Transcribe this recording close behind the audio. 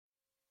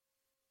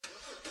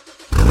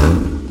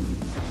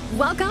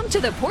Welcome to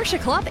the Porsche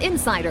Club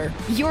Insider,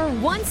 your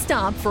one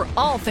stop for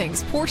all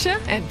things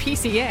Porsche and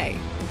PCA.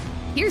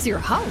 Here's your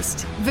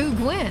host, Vu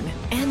Gwyn,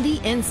 and the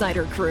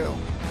Insider crew.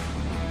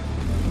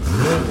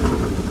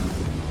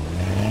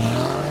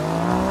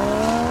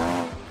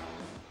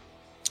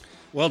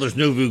 Well, there's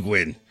no Vu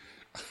Gwyn.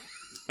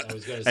 I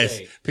was going to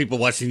say. As people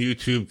watching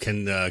YouTube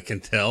can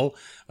tell,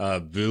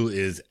 Vu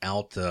is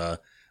out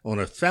on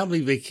a family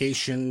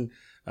vacation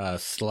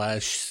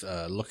slash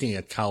looking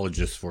at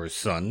colleges for his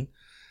son.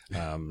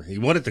 He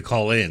wanted to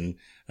call in,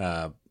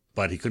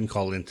 but he couldn't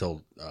call in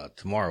till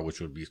tomorrow, which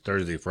would be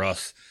Thursday for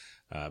us.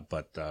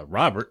 But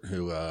Robert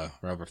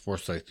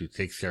Forsyth, who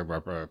takes care of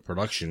our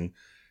production,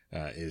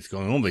 is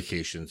going on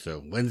vacation.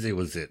 So Wednesday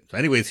was it. So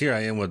anyways, here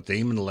I am with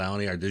Damon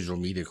Lowney, our digital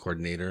media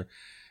coordinator,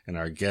 and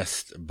our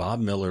guest, Bob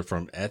Miller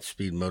from At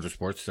Speed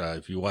Motorsports.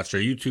 If you watched our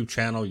YouTube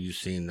channel, you've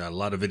seen a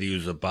lot of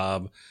videos of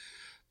Bob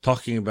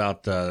talking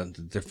about the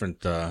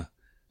different,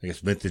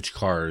 vintage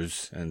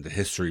cars and the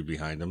history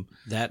behind them.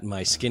 That and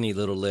my skinny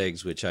little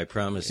legs, which I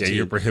promised Yeah,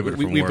 you're prohibited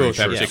from we wearing both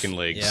have shirts. chicken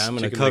legs. Yeah, I'm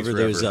going to Chicken cover legs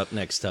those forever. up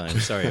next time.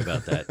 Sorry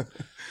about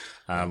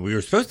that. We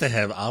were supposed to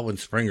have Alwin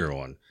Springer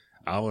on.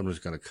 Alwin was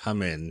going to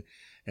come in,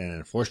 and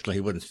unfortunately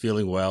he wasn't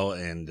feeling well,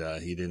 and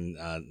he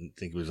didn't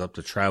think he was up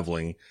to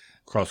traveling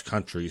cross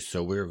country,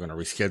 so we were going to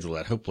reschedule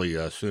that, hopefully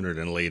sooner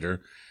than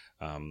later.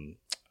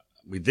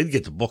 We did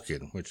get the book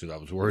in, which I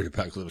was worried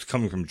about because it was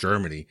coming from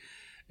Germany,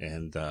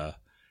 and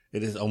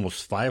it is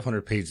almost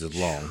 500 pages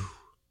long.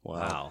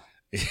 Wow.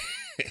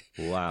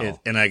 Wow.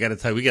 And I got to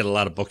tell you, we get a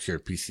lot of books here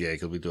at PCA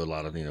because we do a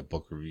lot of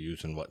book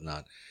reviews and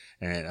whatnot.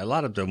 And a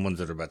lot of the ones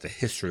that are about the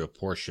history of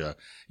Porsche,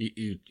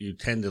 you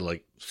tend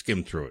to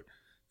skim through it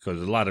because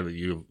a lot of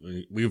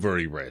it we've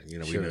already read.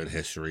 Sure. We know the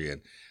history,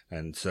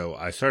 and so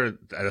I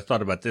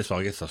thought about this. Well,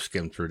 I guess I'll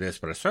skim through this,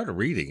 but I started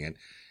reading it, and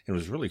it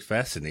was really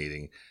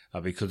fascinating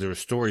because there were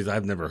stories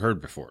I've never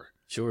heard before.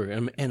 Sure.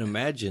 And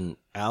imagine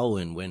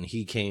Alwin when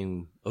he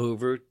came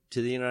over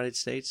to the United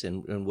States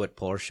and what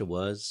Porsche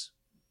was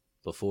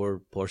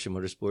before Porsche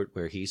Motorsport,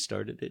 where he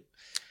started it.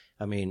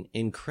 I mean,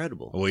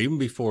 incredible. Well, even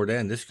before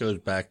then, this goes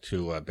back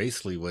to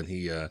basically when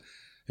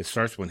it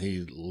starts when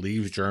he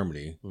leaves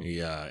Germany.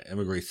 He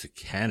emigrates to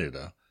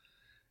Canada,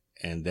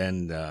 and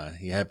then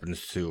he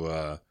happens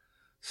to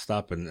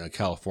stop in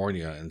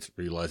California and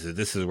realizes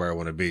this is where I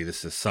want to be.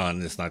 This is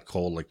sun. It's not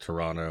cold like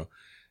Toronto.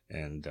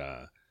 And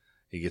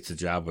he gets a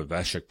job with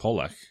Vasek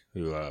Polak,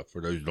 who,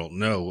 for those who don't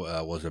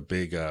know, was a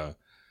big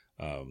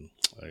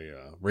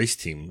race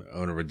team,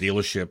 owner of a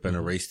dealership and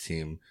a race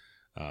team.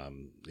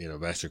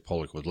 Vasek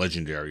Polak was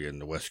legendary in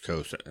the West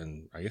Coast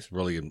and I guess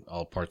really in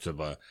all parts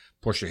of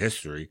Porsche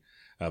history.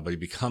 But he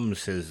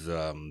becomes his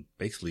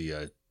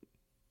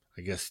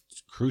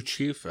crew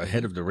chief,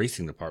 head of the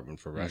racing department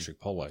for Vasek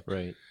Polak.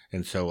 Right.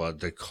 And so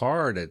the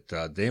car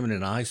that Damon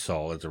and I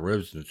saw at the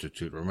Rhodes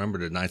Institute, remember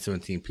the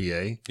 917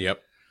 PA?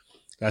 Yep.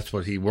 That's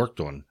what he worked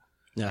on.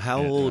 Now,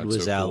 how old that's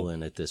was so cool.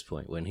 Alwin at this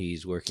point when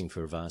he's working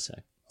for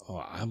Vasek?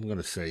 Oh, I'm going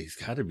to say he's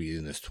got to be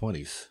in his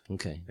 20s.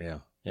 Okay. Yeah.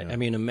 I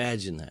mean,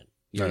 imagine that.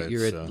 You're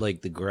at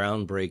the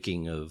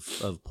groundbreaking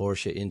of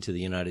Porsche into the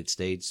United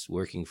States,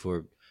 working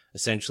for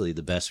essentially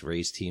the best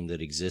race team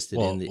that existed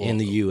in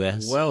the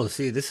U.S. Well,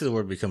 see, this is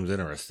where it becomes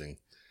interesting.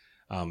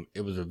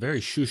 It was a very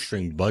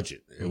shoestring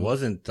budget. It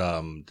wasn't.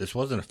 This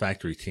wasn't a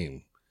factory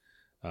team.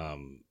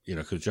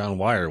 Because John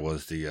Wyer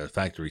was the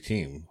factory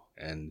team,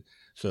 and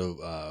so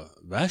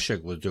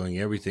Vasek was doing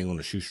everything on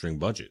a shoestring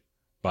budget,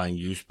 buying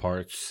used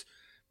parts,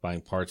 buying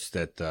parts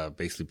that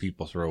basically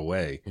people throw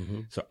away.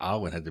 So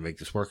Alwin had to make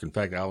this work. In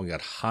fact, Alwin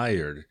got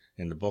hired.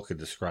 In the book, it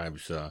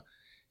describes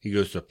he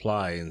goes to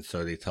apply, and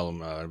so they tell him,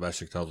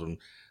 Vasek tells him,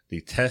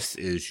 the test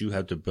is you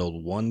have to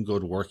build one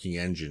good working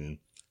engine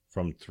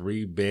from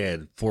 3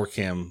 bad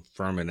 4-cam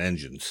Furman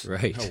engines.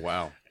 Right. Oh,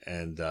 wow.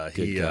 And gosh.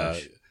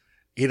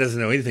 he doesn't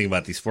know anything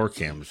about these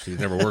 4-cams. He's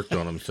never worked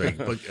on them. So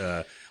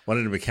one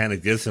of the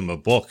mechanics gives him a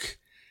book,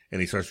 and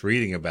he starts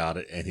reading about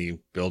it, and he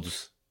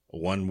builds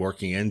one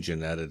working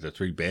engine out of the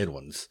 3 bad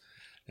ones.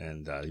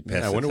 And he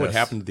passed I wonder the what test.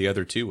 happened to the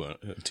other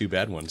two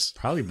bad ones.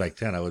 Probably back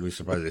then, I wouldn't be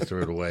surprised if they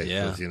threw it away.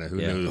 Yeah. 'Cause, who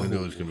knew it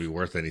was going to be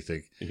worth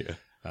anything. Yeah.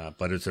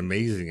 But it's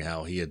amazing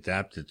how he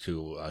adapted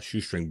to a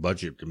shoestring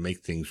budget to make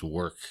things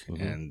work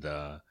and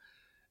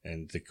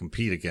to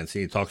compete against.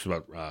 He talks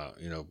about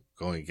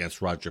going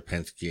against Roger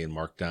Penske and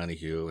Mark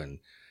Donohue, and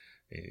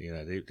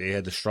they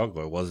had to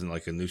struggle. It wasn't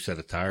like a new set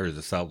of tires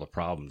to solve the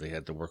problem. They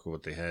had to work with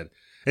what they had.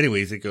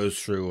 Anyways, it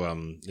goes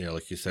through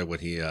like you said, when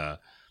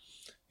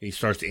he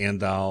starts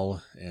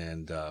Andal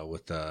and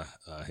with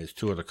his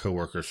 2 other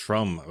coworkers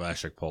from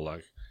Vasek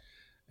Polak,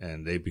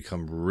 and they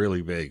become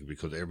really big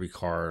because every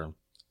car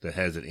that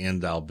has an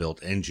Andal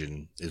built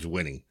engine is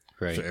winning.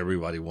 Right. So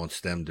everybody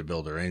wants them to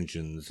build their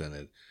engines,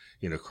 and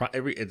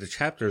the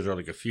chapters are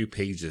like a few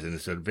pages, and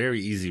it's a very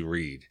easy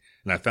read.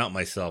 And I found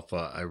myself,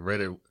 I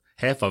read it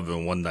half of it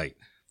in one night.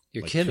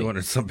 You're like kidding.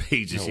 200 some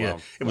pages. Oh, Yeah,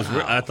 wow. it was.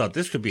 I thought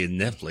this could be a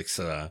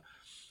Netflix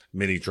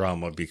mini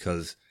drama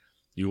because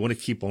you want to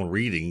keep on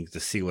reading to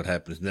see what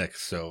happens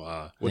next.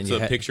 So, What's you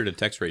the picture to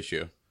text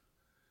ratio?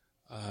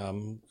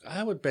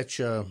 I would bet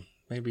you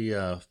maybe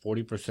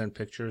 40%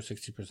 picture,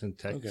 60%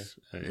 text.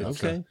 Okay.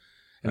 Okay.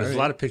 And there's All a right.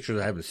 lot of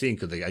pictures I haven't seen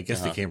because I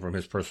guess they came from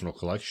his personal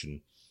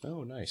collection.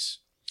 Oh, nice.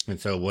 And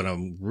so what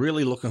I'm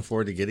really looking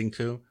forward to getting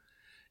to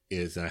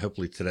is, and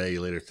hopefully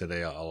later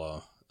today,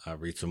 I'll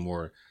read some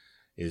more,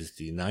 is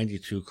the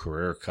 92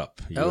 Carrera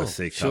Cup,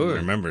 USA Cup. Sure.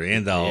 Remember,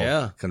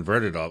 Andal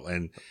converted all,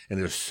 and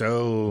there's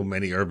so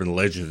many urban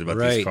legends about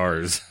these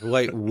cars.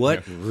 Wait,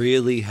 what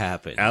really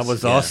happened? I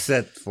was all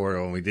set for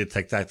when we did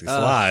Tech Tactics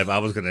Live. I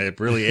was going to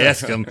really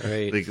ask him,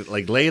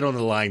 like lay it on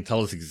the line,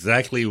 tell us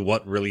exactly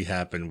what really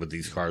happened with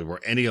these cars.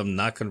 Were any of them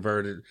not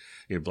converted?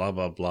 You know, blah,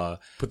 blah, blah.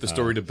 Put the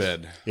story to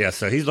bed. Yeah,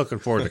 so he's looking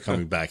forward to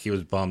coming back. He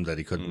was bummed that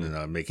he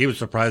couldn't make. He was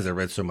surprised I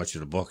read so much of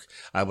the book.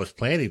 I was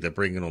planning to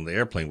bring it on the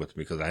airplane with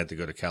me because I had to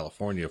go to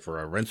California for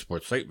a Rent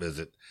Sport site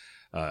visit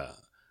on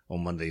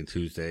Monday and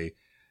Tuesday.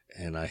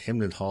 And I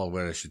hemmed and hawed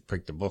whether I should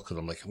pick the book because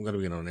I'm like, I'm going to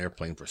be on an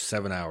airplane for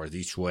 7 hours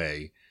each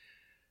way.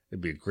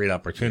 It'd be a great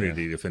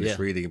opportunity to finish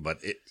reading, but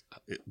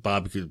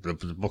Bob,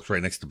 the book's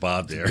right next to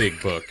Bob there.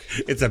 Big book.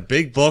 It's a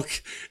big book,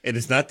 and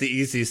it's not the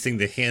easiest thing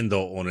to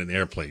handle on an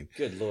airplane.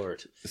 Good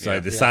Lord. So I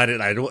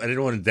decided I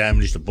didn't want to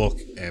damage the book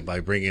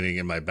by bringing it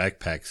in my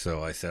backpack.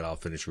 So I said I'll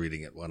finish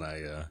reading it when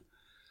I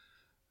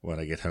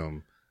get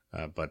home.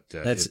 But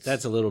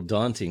That's a little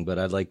daunting, but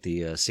I like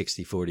the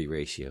 60-40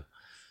 ratio.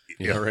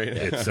 Yeah, right.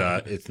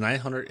 It's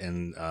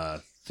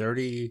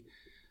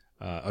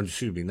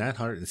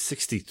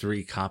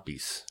 963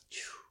 copies.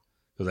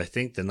 Because I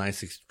think the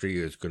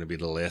 963 is going to be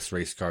the last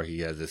race car he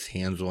has his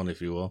hands on,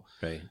 if you will.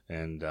 Right.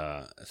 And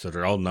so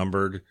they're all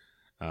numbered.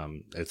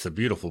 It's a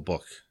beautiful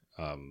book.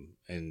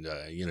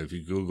 If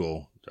you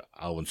Google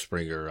Alwin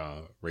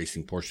Springer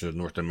Racing Porsche of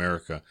North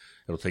America,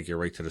 it'll take you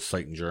right to the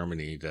site in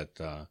Germany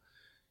that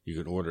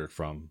you can order it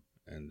from.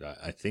 And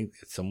I think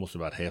it's almost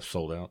about half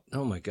sold out.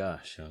 Oh, my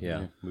gosh.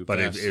 Yeah.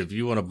 But if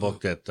you want a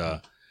book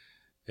that...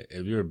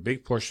 if you're a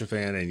big Porsche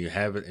fan and you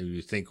have it and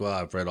you think, well,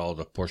 I've read all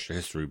the Porsche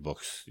history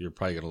books, you're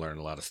probably going to learn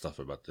a lot of stuff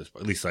about this.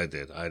 But at least I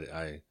did.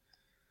 I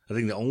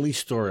think the only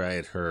story I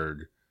had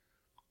heard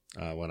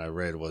when I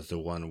read was the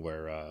one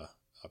where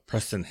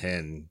Preston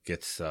Hen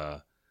gets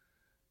AJ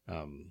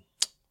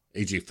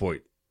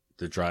Foyt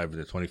to drive in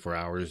the 24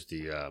 hours.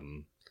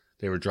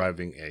 They were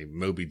driving a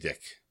Moby Dick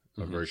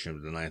version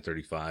of the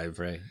 935.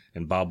 Right.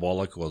 And Bob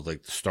Wallach was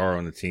like the star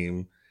on the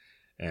team.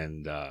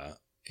 And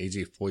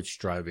AJ Foyt's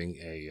driving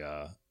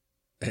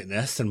an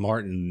Aston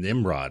Martin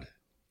Nimrod.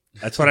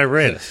 That's what I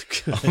read.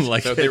 I'm like,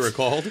 Is that what they were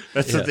called?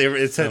 That's what they were.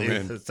 It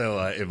said. Oh, so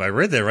if I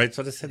read that right,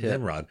 so it said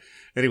Nimrod.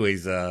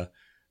 Anyways,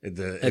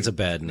 That's a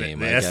bad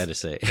name, I gotta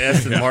say.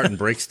 Aston Martin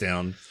breaks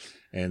down,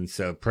 and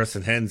so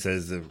Preston Hen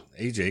says,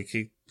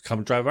 "AJ,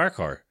 come drive our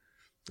car."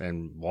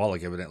 And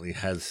Wallach evidently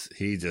has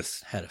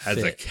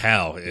a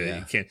cow. Yeah.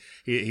 He can't.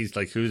 He's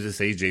like, "Who's this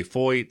AJ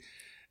Foyt?"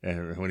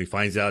 And when he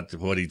finds out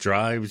what he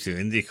drives,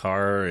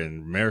 IndyCar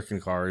and American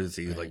cars,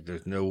 he's like,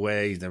 "There's no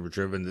way. He's never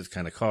driven this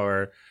kind of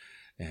car."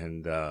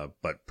 And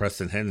but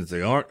Preston Hen is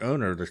the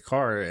owner of the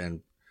car,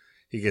 and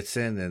he gets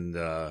in, and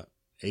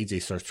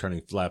AJ starts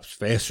turning laps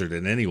faster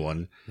than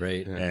anyone.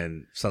 Right.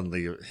 And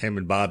suddenly him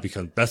and Bob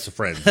become best of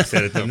friends. He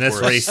said in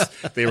this race,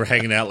 they were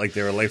hanging out like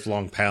they were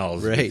lifelong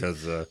pals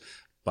because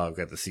Bob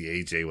got to see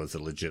AJ was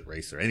a legit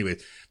racer. Anyway,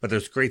 but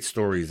there's great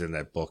stories in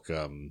that book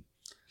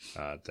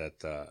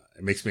that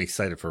it makes me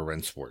excited for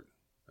Rennsport.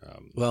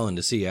 Well, and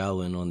to see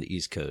Alwin on the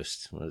East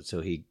Coast,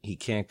 so he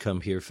can't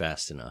come here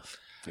fast enough.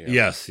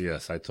 Yeah.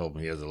 Yes. I told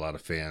him he has a lot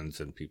of fans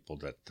and people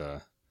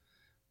that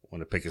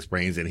want to pick his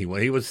brains, and he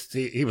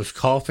was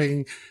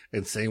coughing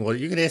and saying, "Well,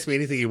 you can ask me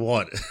anything you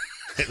want."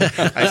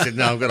 I said,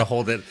 "No, I'm going to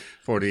hold it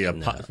for the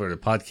for the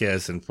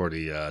podcast and for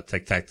the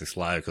Tech Tactics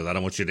Live because I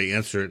don't want you to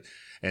answer it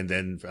and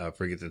then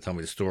forget to tell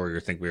me the story or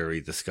think we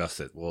already discussed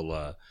it."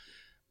 We'll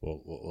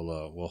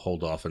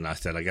hold off. And I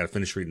said, I got to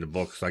finish reading the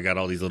book. So I got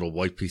all these little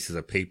white pieces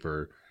of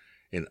paper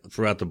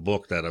throughout the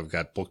book that I've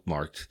got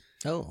bookmarked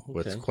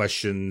with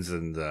questions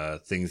and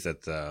things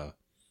that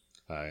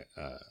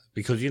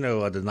because, the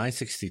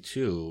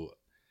 962,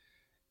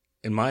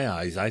 in my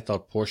eyes, I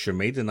thought Porsche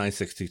made the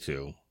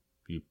 962.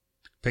 You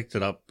picked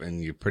it up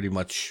and you pretty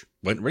much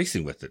went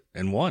racing with it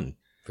and won.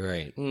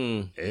 Right.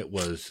 It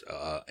was,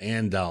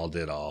 Andal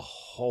did a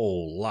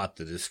whole lot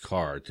to this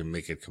car to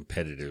make it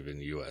competitive in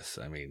the U.S.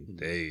 I mean,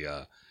 they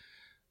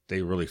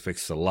really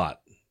fixed a lot.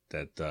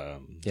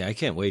 That I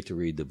can't wait to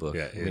read the book.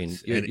 Yeah, I mean,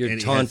 you're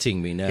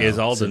taunting me now. He has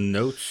all the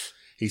notes.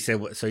 He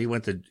said, so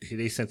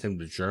they sent him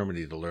to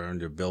Germany to learn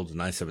to build a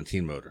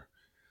 917 motor.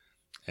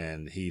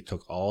 And he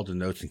took all the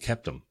notes and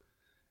kept them.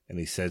 And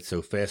he said,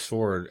 so fast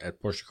forward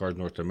at Porsche Cars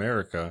North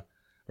America,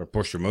 or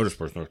Porsche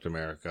Motorsports North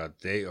America,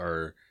 they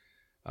are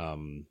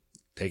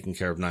taking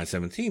care of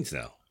 917s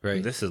now. Right.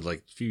 And this is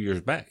like a few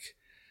years back.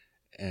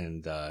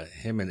 And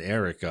him and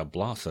Eric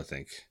Bloss, I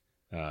think,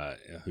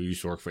 who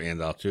used to work for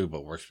Andal too,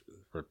 but works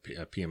for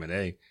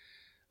PM&A,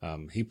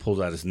 he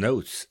pulled out his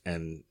notes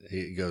and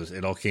he goes,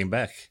 it all came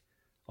back.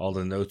 All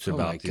the notes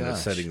about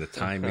setting the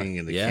timing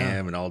and the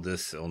cam and all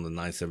this on the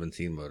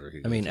 917 motor.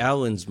 I mean,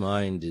 Alwin's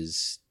mind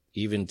is,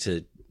 even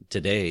to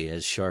today,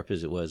 as sharp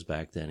as it was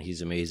back then.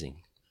 He's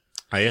amazing.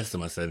 I asked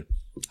him, I said,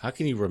 how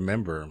did you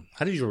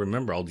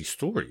remember all these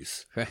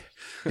stories? Right.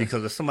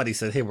 Because if somebody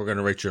said, hey, we're going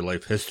to write your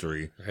life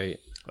history. Right.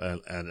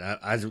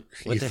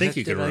 You think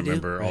you can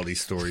remember all Right.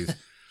 these stories.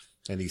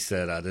 And he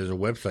said, there's a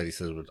website, he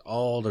says, with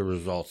all the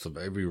results of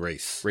every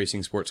race.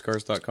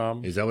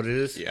 RacingSportsCars.com. Is that what it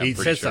is? Yeah, He I'm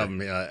pretty said sure.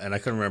 something, and I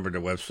couldn't remember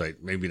the website.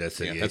 Maybe that's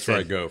it. Yeah, that's where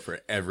I go for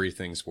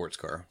everything sports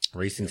car.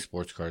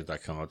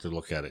 RacingSportsCars.com. I'll have to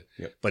look at it.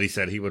 Yep. But he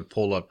said he would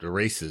pull up the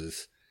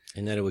races,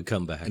 And then it would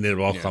come back. and then it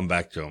would all come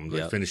back to him. Like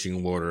Yep.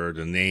 finishing order,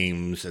 the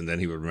names, and then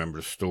he would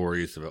remember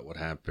stories about what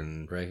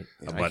happened. Right.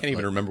 I can't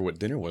even remember what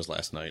dinner was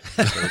last night.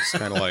 So it's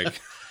kind of like,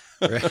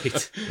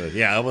 Right. But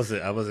yeah, I was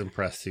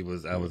impressed.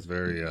 I was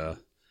very,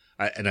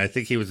 I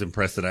think he was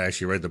impressed that I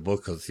actually read the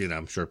book because,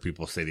 I'm sure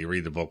people say they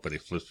read the book, but they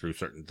flip through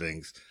certain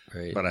things.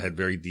 Right. But I had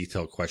very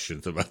detailed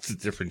questions about the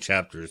different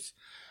chapters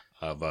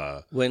of,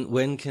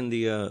 When can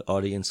the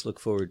audience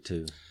look forward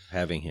to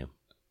having him?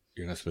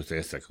 you're not supposed to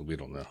ask that because we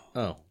don't know.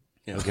 Oh,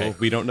 yeah, okay. well,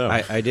 we don't know.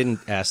 I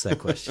didn't ask that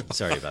question.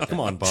 Sorry about that. Come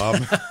on, Bob.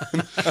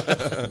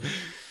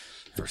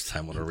 First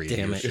time on a radio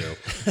Damn it. show.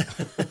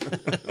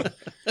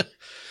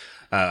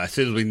 As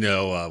soon as we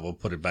know, we'll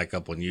put it back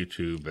up on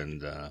YouTube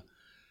and,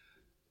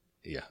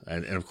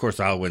 and of course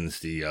Alwin's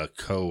the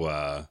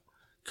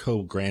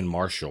co Grand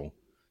Marshal,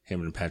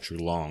 him and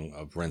Patrick Long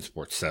of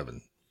Rennsport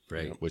 7,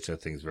 Right. which I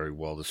think is very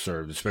well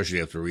deserved,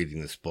 especially after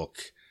reading this book.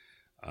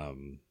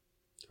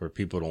 For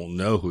people who don't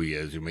know who he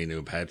is, who may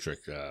know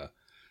Patrick,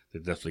 they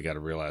definitely got to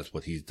realize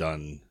what he's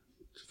done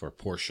for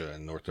Porsche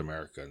in North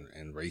America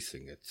and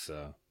racing. It's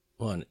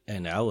Well,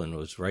 and Alwin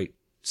was right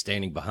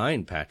standing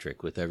behind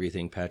Patrick with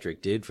everything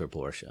Patrick did for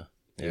Porsche.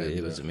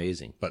 It was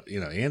amazing. But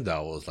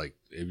Andal was like,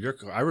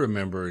 I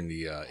remember in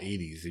the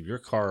 80s, if your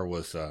car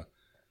was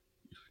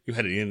you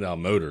had an Andal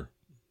motor,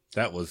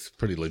 that was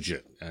pretty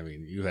legit. I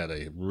mean, you had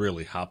a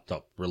really hopped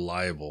up,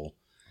 reliable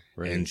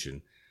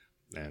engine.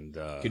 And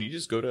Could you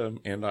just go to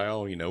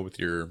Andile, with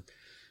your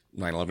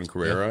 911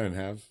 Carrera and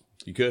have?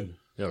 You could.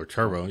 Yeah, or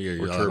turbo.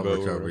 Yeah, Or turbo,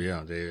 turbo. or-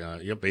 Yeah,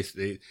 they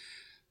basically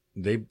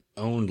they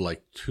owned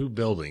like 2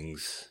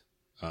 buildings.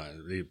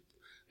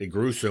 They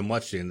grew so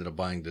much they ended up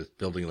buying this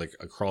building like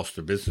across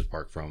the business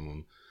park from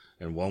them,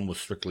 and one was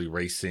strictly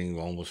racing,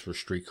 one was for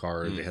street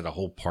cars. They had a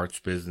whole parts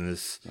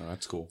business. Oh,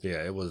 that's cool.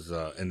 Yeah, it was,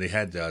 and they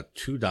had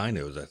 2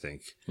 dynos, I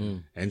think,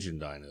 engine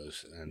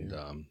dynos,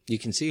 and You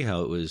can see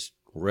how it was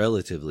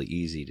relatively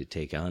easy to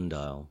take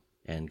Andile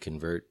and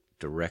convert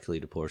directly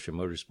to Porsche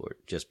Motorsport.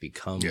 Just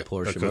become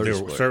Porsche because they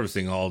were Motorsport.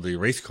 servicing all the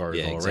race cars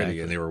Yeah, already, exactly.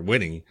 and they were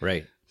winning.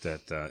 Right.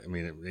 That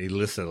they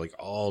listed like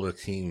all the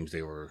teams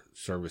they were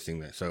servicing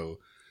there. So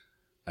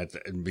in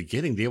the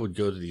beginning, they would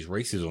go to these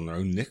races on their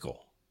own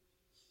nickel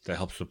to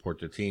help support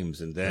their teams,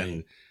 and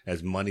then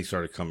as money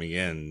started coming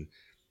in,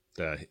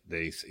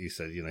 he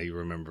said, he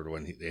remembered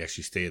when they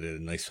actually stayed at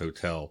a nice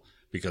hotel,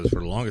 because for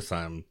the longest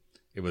time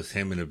it was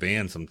him in a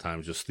van,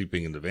 sometimes just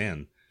sleeping in the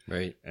van,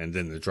 Right. and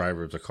then the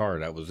driver of the car.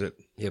 That was it.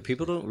 Yeah,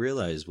 people don't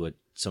realize what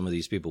some of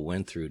these people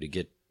went through to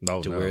get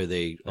to where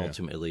they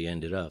ultimately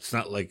ended up. It's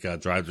not like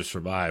Drive to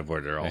Survive where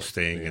they're all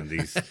staying in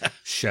these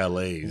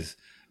chalets.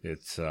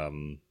 It's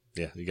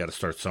you got to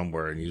start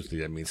somewhere, and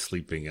usually that means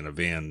sleeping in a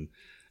van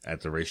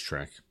at the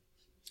racetrack.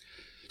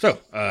 So,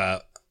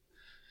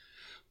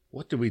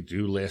 what did we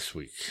do last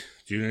week?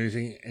 Do you know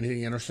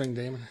anything interesting,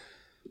 Damon?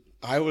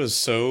 I was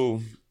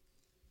so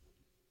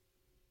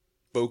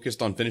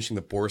focused on finishing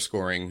the bore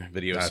scoring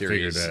video I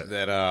figured series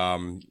that.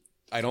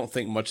 I don't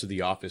think much of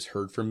the office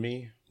heard from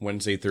me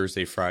Wednesday,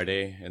 Thursday,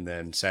 Friday, and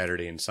then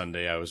Saturday and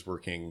Sunday I was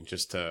working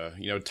just to,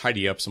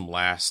 tidy up some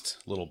last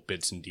little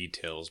bits and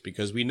details,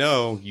 because we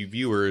know you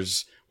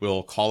viewers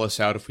will call us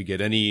out if we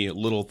get any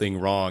little thing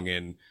wrong,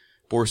 and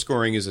bore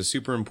scoring is a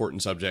super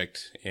important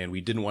subject, and we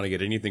didn't want to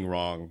get anything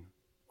wrong.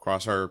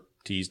 Cross our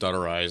T's, dot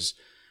our I's,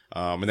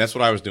 and that's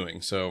what I was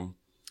doing. So,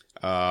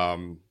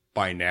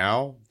 by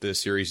now, the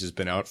series has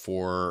been out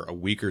for a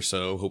week or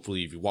so.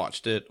 Hopefully you've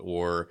watched it,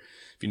 or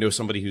if you know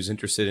somebody who's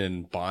interested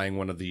in buying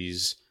one of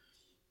these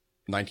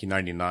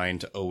 1999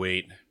 to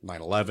 08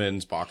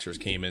 911s, Boxers,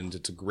 Caymans,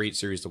 it's a great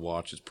series to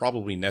watch. It's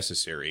probably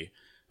necessary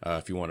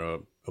if you want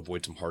to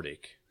avoid some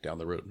heartache down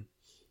the road.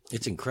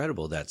 It's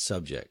incredible, that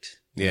subject.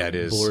 Yeah, it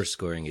is. Bore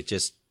scoring. It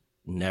just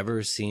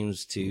never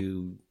seems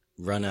to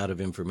run out of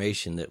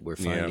information that we're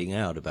finding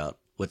out about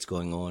what's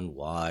going on,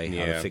 why,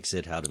 how to fix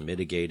it, how to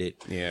mitigate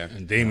it. Yeah.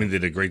 And Damon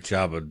did a great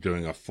job of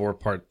doing a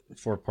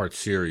four-part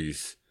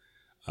series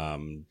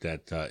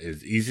that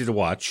is easy to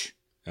watch.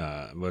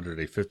 What are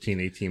they, 15,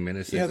 18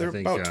 minutes? Yeah, I they're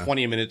think, about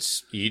 20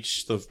 minutes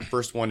each. The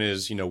first one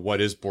is,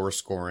 what is bore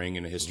scoring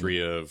and a history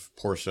of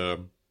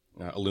Porsche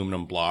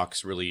aluminum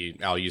blocks, really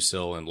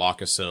Alusil and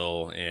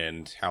Locasil,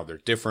 and how they're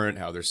different,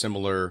 how they're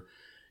similar.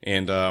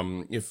 And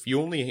if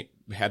you only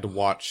had to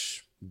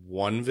watch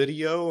one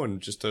video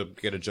and just to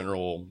get a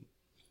general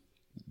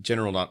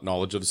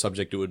knowledge of the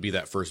subject, it would be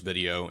that first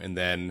video, and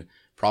then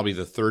probably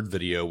the third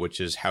video, which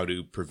is how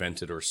to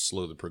prevent it or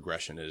slow the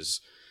progression,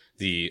 is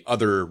the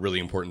other really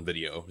important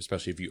video,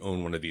 especially if you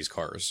own one of these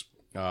cars.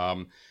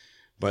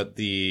 But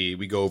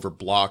we go over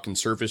block and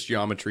surface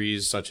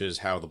geometries, such as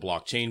how the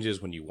block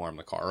changes when you warm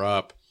the car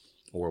up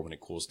or when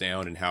it cools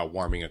down, and how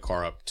warming a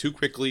car up too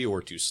quickly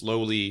or too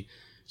slowly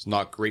is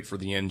not great for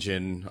the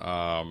engine.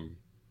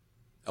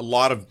 A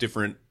lot of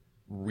different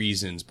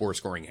reasons bore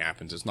scoring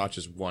happens. It's not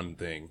just one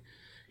thing.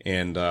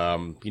 And,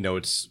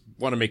 it's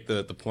want to make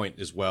the point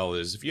as well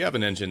is if you have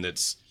an engine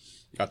that's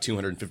got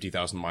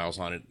 250,000 miles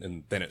on it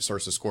and then it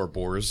starts to score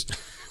bores.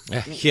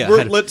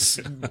 Let's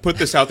put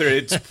this out there.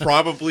 It's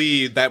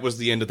probably that was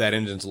the end of that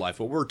engine's life.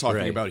 What we're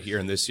talking about here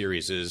in this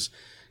series is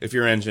if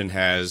your engine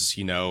has,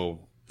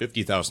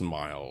 50,000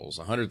 miles,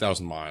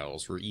 100,000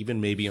 miles, or even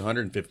maybe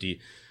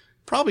 150,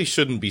 probably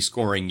shouldn't be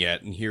scoring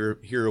yet. And here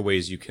are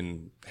ways you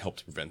can help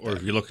to prevent that. Or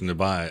if you're looking to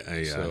buy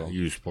a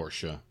used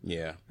Porsche.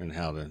 Yeah. And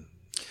how to...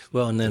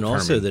 Well, and then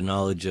also the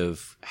knowledge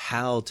of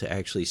how to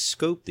actually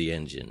scope the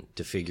engine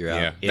to figure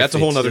out. Yeah, if that's a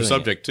whole it's other doing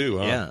subject it. too,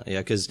 huh? Yeah,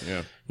 because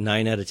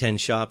 9 out of 10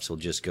 shops will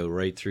just go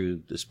right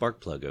through the spark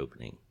plug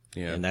opening.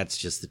 Yeah. And that's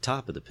just the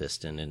top of the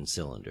piston and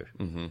cylinder.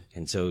 Mm-hmm.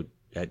 And so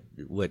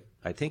what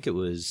I think it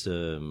was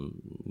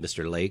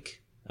Mr.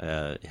 Lake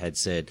had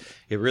said,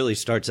 it really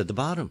starts at the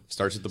bottom.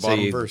 Starts at the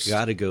bottom first. So you've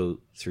got to go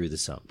through the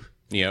sump.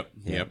 Yep.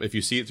 If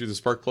you see it through the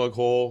spark plug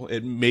hole,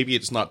 maybe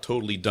it's not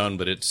totally done,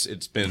 but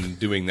it's been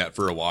doing that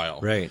for a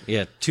while. Right.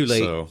 Yeah. Too late.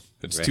 So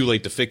it's too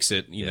late to fix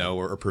it,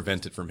 or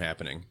prevent it from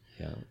happening.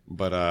 Yeah.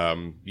 But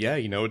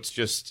it's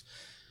just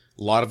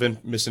a lot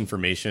of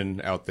misinformation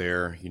out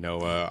there.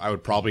 I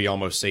would probably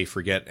almost say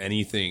forget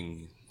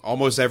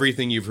almost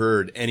everything you've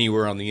heard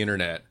anywhere on the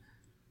internet.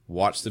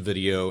 Watch the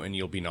video and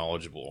you'll be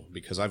knowledgeable.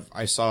 Because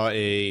I saw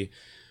a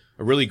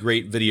really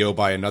great video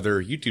by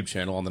another YouTube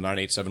channel on the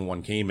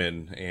 9871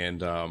 Cayman,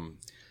 and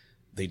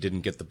they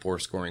didn't get the bore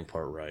scoring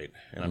part right.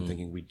 And I'm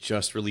thinking, we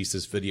just released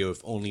this video.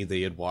 If only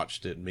they had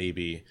watched it,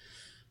 maybe.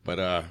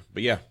 But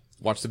yeah,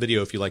 watch the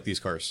video if you like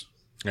these cars.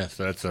 Yeah,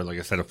 so that's, like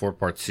I said, a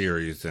 4-part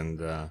series,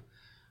 and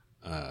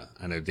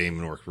I know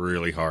Damon worked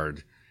really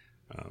hard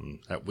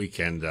that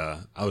weekend.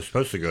 I was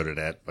supposed to go to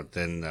that, but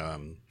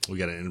then we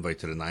got an invite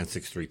to the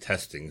 963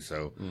 testing,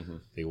 so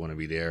they want to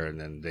be there, and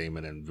then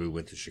Damon and Vu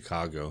went to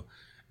Chicago.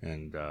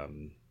 And,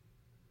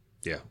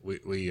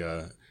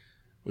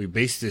 we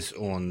based this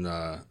on,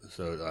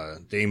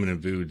 Damon and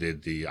Vu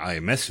did the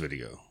IMS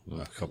video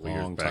a couple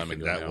years back,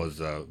 and that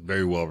was,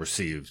 very well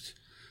received.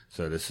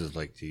 So this is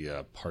like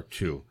the, part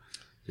 2,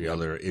 the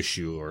other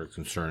issue or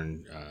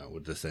concern,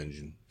 with this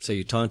engine. So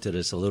you taunted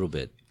us a little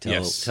bit.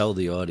 Tell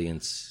the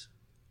audience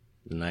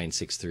the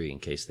 963 in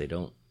case they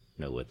don't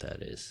know what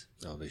that is.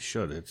 Oh, they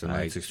should. It's a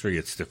 963.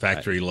 It's the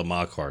factory Le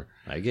Mans car.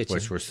 I get you.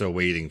 Which we're still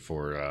waiting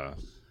for,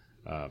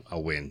 a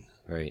win.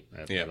 Right.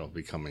 That'll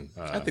be coming.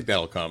 I think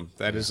that'll come.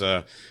 That is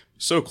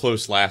so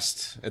close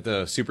last at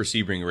the Super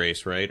Sebring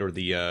race, right? Or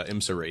the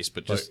IMSA race,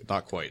 but just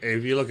not quite.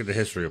 If you look at the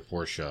history of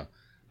Porsche,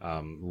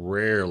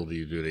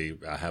 rarely do they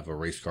have a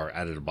race car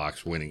out of the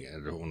box winning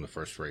on the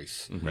first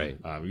race. Mm-hmm. Right.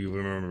 You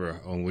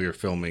remember when we were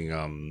filming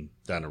down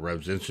at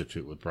Revs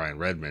Institute with Brian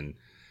Redman,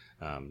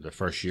 the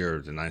first year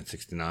of the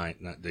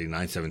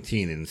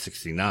 917 in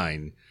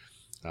 69,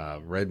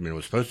 Redman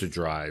was supposed to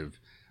drive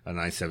a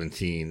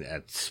 917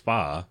 at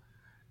Spa,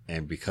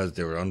 and because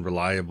they were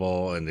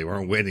unreliable and they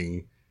weren't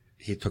winning,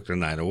 he took the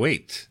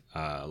 908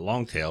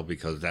 Longtail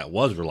because that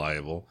was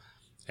reliable,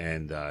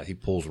 and he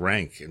pulls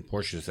rank, and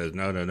Porsche says,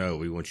 no,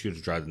 we want you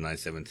to drive the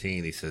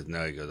 917. He says,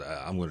 no, he goes,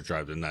 I'm going to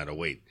drive the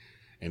 908,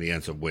 and he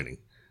ends up winning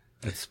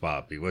at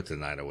Spa with the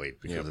 908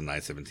 because the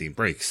 917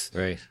 breaks.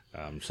 Right.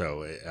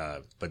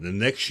 But the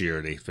next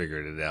year they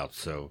figured it out.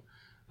 So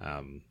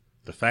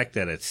the fact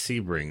that at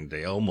Sebring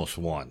they almost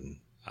won,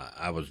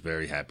 I was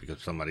very happy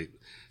because somebody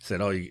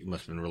said, you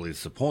must have been really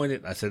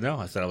disappointed. I said, no.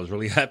 I said, I was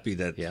really happy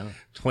that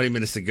 20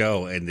 minutes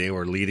ago and they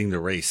were leading the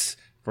race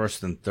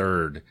first and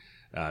third.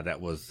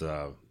 That was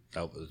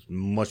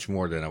much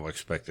more than I would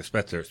expect,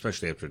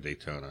 especially after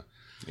Daytona.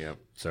 Yeah.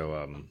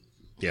 So,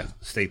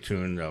 stay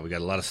tuned. We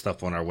got a lot of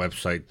stuff on our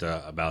website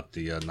about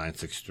the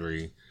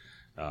 963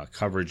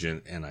 coverage.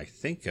 And I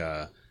think,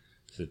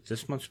 is it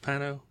this month's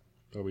Pano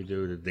where we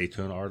do the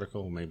Daytona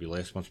article, maybe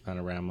last month's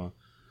Panorama?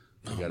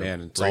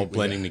 It's all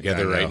blending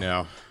together right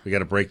now. We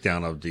got a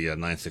breakdown of the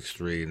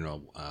 963,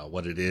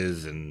 what it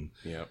is, and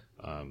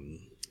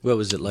what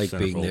was it like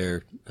being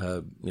there,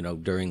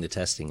 during the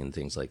testing and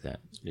things like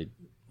that?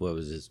 What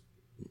was this?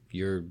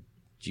 You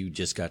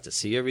just got to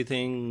see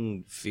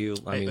everything, feel?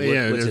 I mean,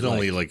 there's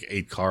only like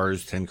 8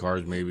 cars, 10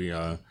 cars maybe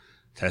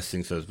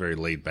testing, so it's very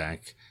laid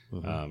back.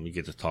 Mm-hmm. You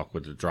get to talk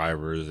with the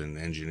drivers and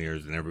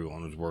engineers, and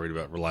everyone was worried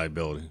about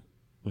reliability,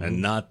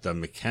 and not the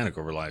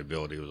mechanical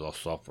reliability. It was all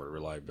software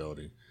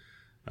reliability.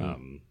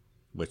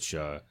 Which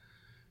I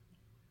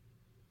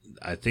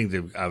think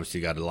they've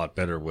obviously got a lot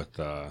better with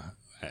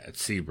at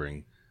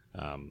Sebring.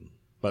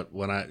 But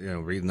when I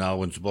reading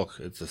Alwin's book,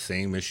 it's the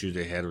same issue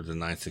they had with the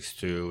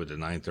 962, with the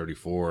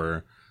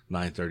 934,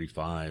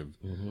 935,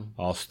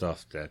 all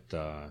stuff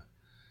that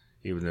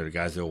even though the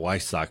guys at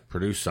Wysock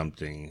produced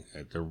something,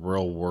 the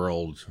real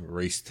world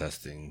race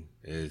testing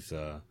is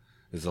a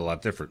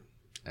lot different.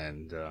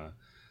 And the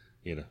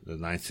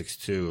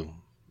 962.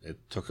 it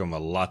took them a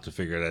lot to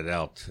figure that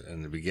out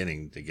in the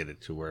beginning to get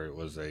it to where it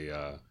was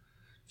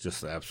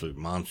just an absolute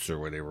monster,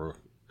 where they were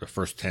the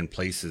first 10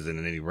 places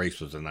in any race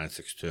was a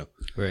 962.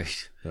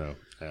 Right. So,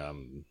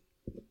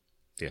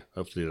 yeah,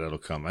 hopefully that'll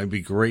come. It'd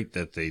be great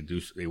that they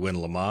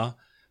win Le Mans,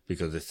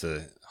 because it's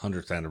the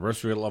 100th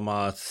anniversary of Le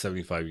Mans,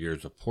 75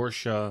 years of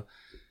Porsche.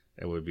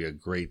 It would be a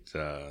great,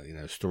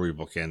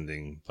 storybook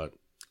ending, but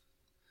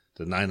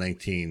the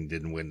 919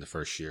 didn't win the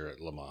first year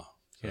at Le Mans.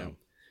 So. Yeah.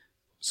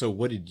 So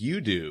what did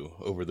you do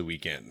over the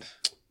weekend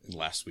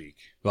last week?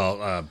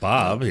 Well,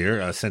 Bob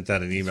here sent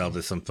out an email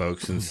to some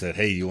folks and said,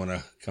 hey, you want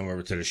to come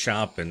over to the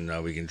shop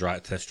and we can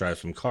test drive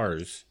some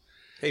cars?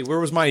 Hey, where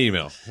was my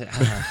email?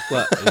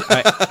 Well,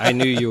 I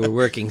knew you were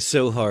working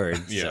so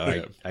hard,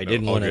 so I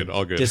didn't want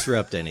to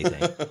disrupt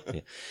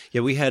anything.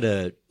 Yeah, we had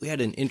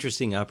an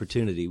interesting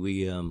opportunity.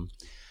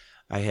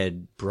 I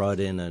had brought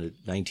in a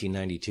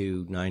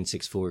 1992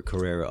 964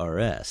 Carrera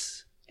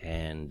RS,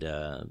 and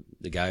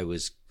the guy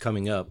was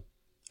coming up.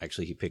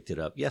 Actually, he picked it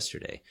up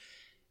yesterday.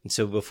 And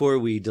so before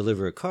we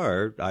deliver a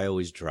car, I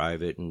always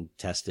drive it and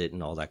test it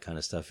and all that kind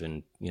of stuff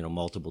in,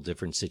 multiple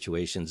different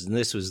situations. And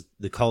this was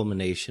the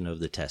culmination of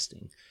the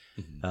testing.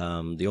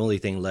 Mm-hmm. The only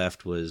thing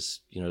left was,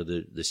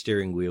 the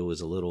steering wheel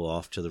was a little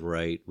off to the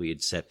right. We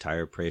had set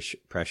tire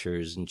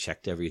pressures and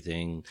checked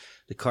everything.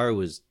 The car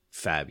was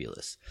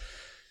fabulous.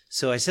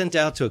 So I sent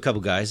out to a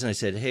couple guys and I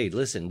said, hey,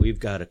 listen, we've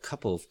got a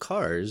couple of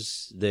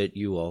cars that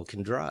you all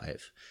can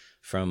drive,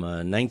 from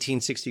a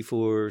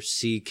 1964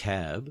 C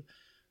cab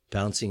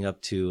bouncing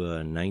up to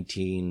a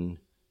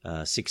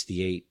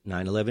 1968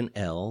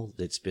 911L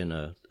that's been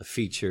a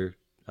feature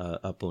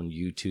up on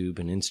YouTube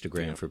and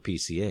Instagram for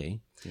PCA.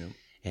 Yeah.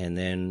 And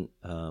then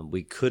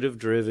we could have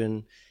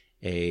driven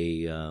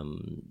a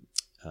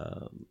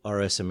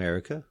RS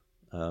America,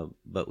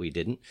 but we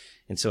didn't.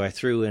 And so I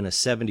threw in a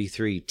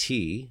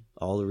 73T,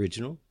 all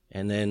original,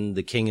 and then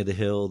the King of the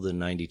Hill, the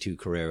 92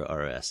 Carrera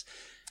RS.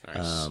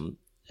 Nice.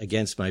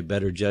 Against my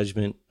better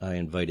judgment, I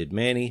invited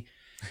Manny,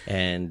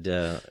 and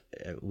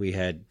we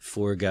had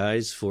 4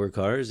 guys, 4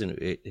 cars, and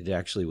it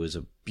actually was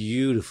a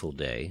beautiful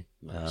day.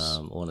 Nice.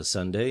 On a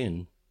Sunday.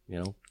 And,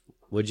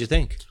 what'd you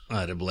think?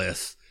 I had a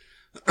blast.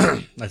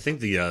 I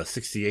think the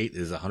 68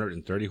 is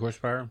 130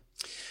 horsepower.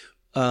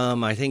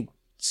 I think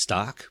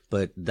stock,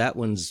 but that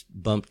one's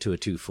bumped to a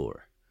 2.4.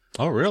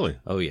 Oh, really?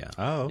 Oh, yeah.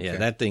 Oh, okay. Yeah,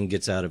 that thing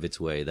gets out of its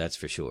way, that's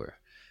for sure.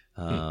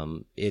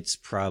 It's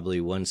probably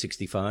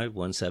 165,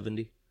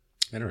 170.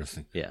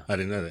 Interesting. Yeah. I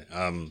didn't know that.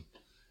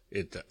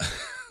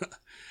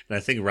 And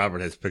I think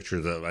Robert has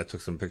pictures of, I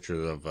took some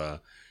pictures of,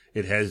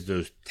 it has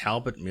those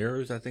Talbot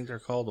mirrors, I think they're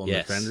called, on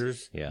the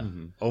fenders. Yeah.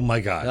 Mm-hmm. Oh, my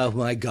God. Oh,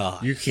 my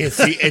God. You can't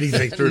see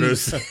anything through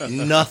those.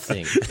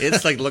 Nothing.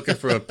 It's like looking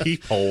for a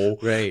peephole.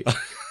 Right.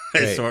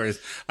 As far as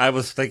I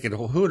was thinking,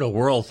 who in the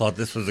world thought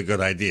this was a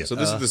good idea? So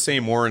this is the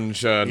same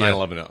orange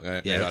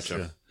 911. Yeah.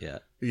 Gotcha. Yeah.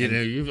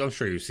 I'm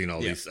sure you've seen all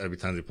these every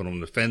time they put them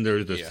on the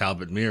fenders, those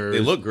Talbot mirrors.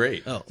 They look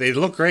great. Oh. They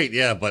look great,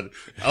 yeah, but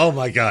oh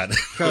my God.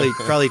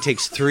 Probably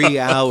takes 3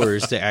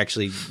 hours to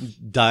actually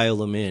dial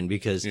them in,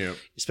 because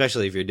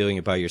especially if you're doing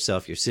it by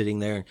yourself, you're sitting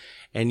there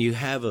and you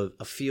have a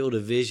field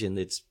of vision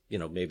that's,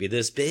 maybe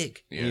this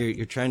big. Yeah. And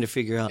you're trying to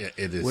figure out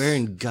where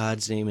in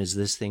God's name is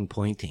this thing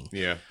pointing?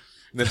 Yeah.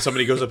 And then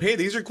somebody goes up, hey,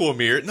 these are cool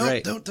mirrors. No,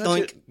 don't touch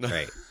it.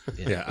 Right.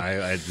 Yeah,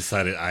 I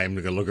decided I'm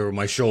going to look over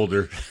my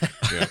shoulder.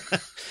 Yeah.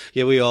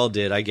 Yeah, we all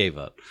did. I gave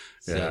up.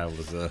 So. Yeah,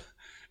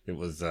 it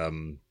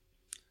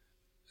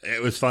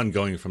was fun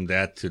going from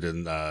that to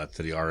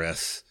the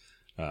RS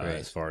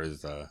as far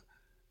as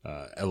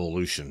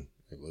evolution.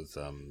 It was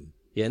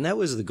yeah, and that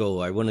was the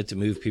goal. I wanted to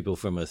move people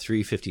from a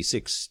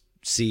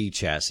 356C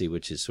chassis,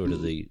 which is sort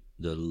of the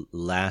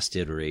last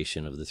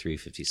iteration of the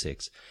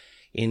 356,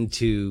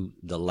 into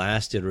the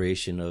last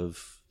iteration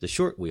of the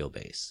short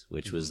wheelbase,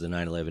 which was the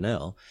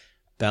 911L,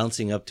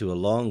 bouncing up to a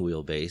long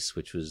wheelbase,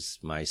 which was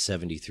my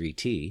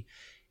 73T,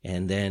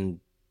 and then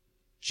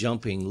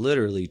jumping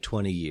literally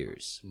 20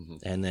 years,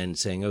 and then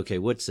saying, okay,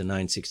 what's the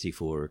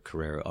 964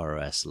 Carrera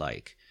RS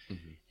like?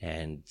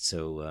 And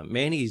so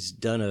Manny's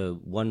done a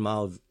 1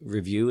 mile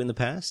review in the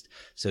past,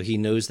 so he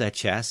knows that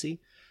chassis.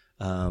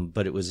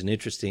 But it was an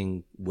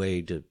interesting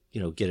way to,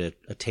 get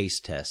a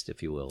taste test,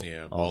 if you will,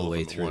 all the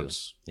way through.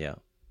 Once. Yeah.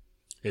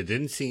 It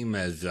didn't seem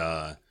as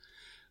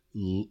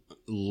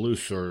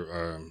loose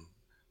or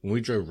when we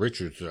drove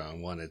Richard's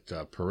one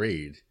at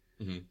Parade,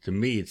 to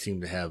me it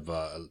seemed to have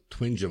a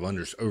twinge of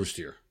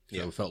oversteer.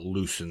 So it felt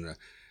loose, and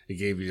it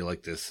gave you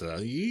like this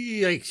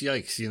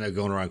yikes,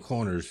 going around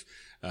corners,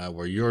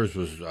 where yours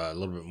was a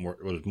little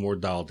bit more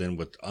dialed in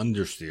with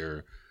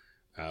understeer.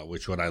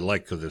 Which what I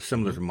like, because it's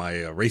similar to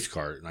my race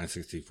car,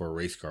 964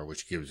 race car,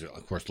 which gives,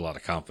 of course, a lot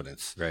of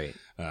confidence. Right.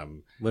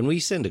 When we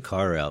send a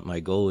car out, my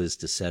goal is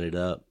to set it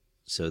up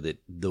so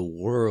that the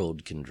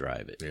world can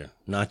drive it. Yeah.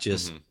 Not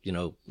just,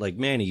 like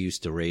Manny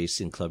used to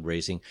race in club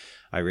racing.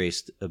 I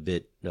raced a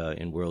bit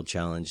in World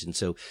Challenge. And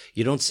so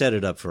you don't set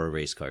it up for a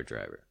race car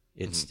driver.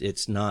 It's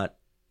just not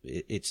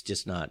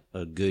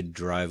a good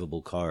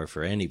drivable car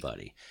for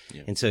anybody.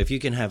 Yeah. And so if you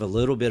can have a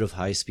little bit of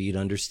high speed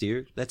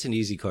understeer, that's an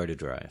easy car to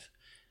drive.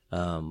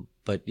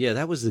 But yeah,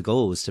 that was the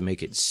goal, was to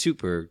make it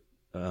super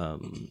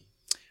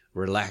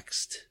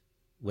relaxed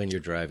when you're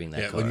driving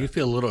that car. When you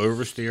feel a little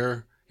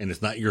oversteer and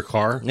it's not your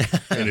car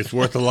and it's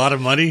worth a lot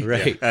of money,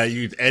 Right.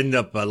 You end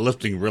up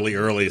lifting really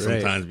early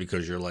sometimes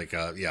because you're like,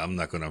 I'm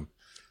not going to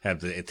have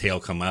the tail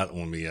come out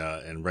on me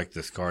and wreck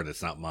this car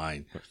that's not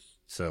mine.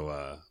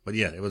 So, but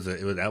yeah,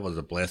 that was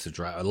a blast to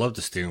drive. I love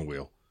the steering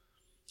wheel.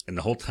 And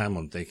the whole time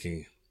I'm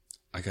thinking,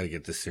 I got to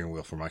get this steering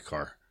wheel for my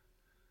car.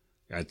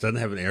 It doesn't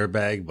have an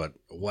airbag, but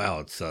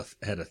wow, it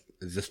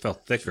just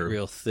felt thicker,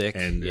 Real thick,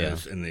 and yeah. it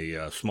was in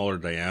the smaller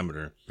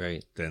diameter,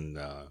 Right. than.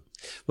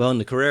 Well, and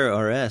the Carrera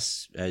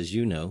RS, as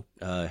you know,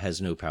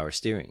 has no power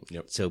steering.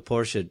 Yep. So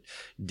Porsche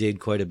did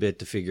quite a bit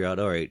to figure out,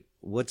 all right,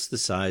 what's the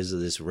size of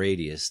this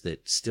radius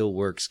that still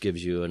works,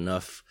 gives you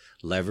enough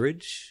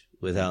leverage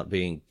without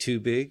being too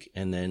big,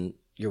 and then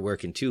you're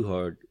working too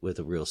hard with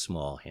a real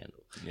small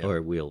handle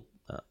or wheel.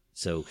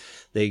 So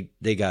they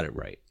got it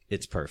right.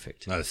 It's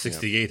perfect. The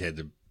 68 had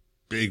the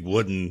big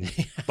wooden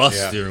bus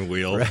steering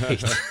wheel. Right.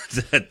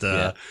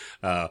 that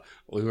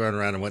we ran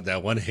around and went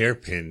that one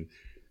hairpin.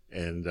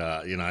 And,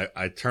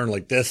 I turned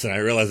like this and I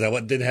realized I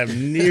didn't have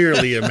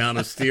nearly the amount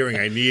of steering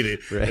I needed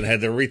and had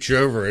to reach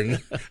over,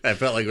 and I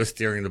felt like I was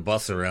steering the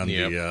bus around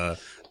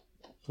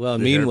Well,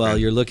 meanwhile,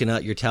 you're looking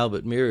out your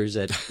Talbot mirrors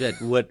at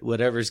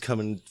whatever's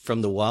coming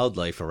from the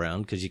wildlife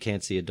around, because you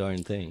can't see a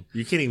darn thing.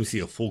 You can't even see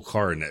a full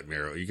car in that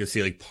mirror. You can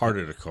see like part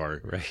of the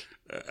car. Right.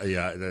 I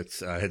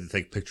had to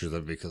take pictures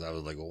of it because I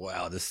was like,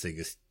 wow, this thing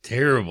is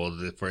terrible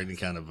for any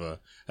kind of,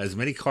 as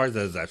many cars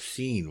as I've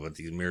seen with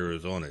these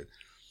mirrors on it.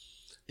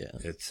 Yeah.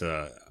 It's,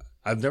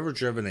 I've never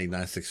driven a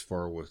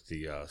 964 with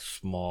the,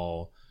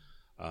 small,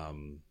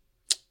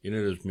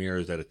 those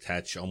mirrors that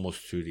attach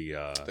almost to the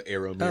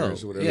aero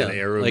mirrors or whatever. Yeah, the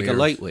aero like mirrors. a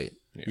lightweight,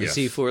 a Yes.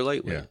 C4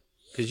 lightweight. Yeah.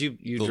 Because you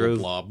The little drove.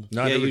 blob.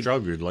 No, I Yeah, never you-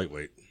 drove your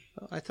lightweight.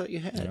 Oh, I thought you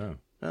had. No.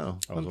 Oh,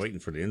 I was waiting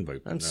for the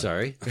invite. I'm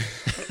sorry.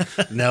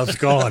 Now it's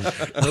gone.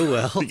 Oh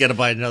well. You got to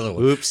buy another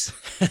one. Oops.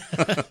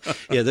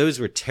 Yeah, those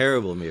were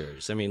terrible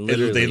mirrors. I mean,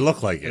 literally, They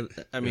look like it.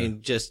 I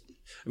mean,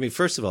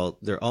 first of all,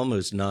 they're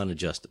almost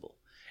non-adjustable,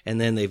 and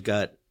then they've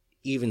got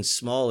even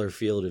smaller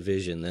field of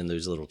vision than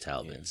those little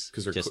Talbots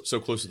Because they're Just-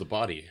 so close to the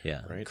body.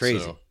 Yeah, Right? crazy.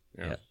 So,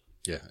 Yeah.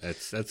 Yeah,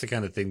 that's the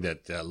kind of thing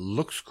that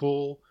looks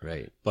cool,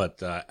 Right.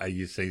 but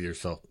you say to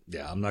yourself,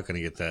 I'm not going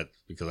to get that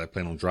because I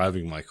plan on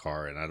driving my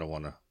car and I don't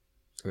want to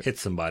hit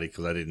somebody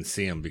because I didn't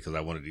see them because I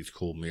wanted these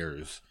cool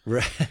mirrors.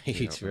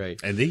 Right. Right.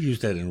 And they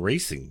used that in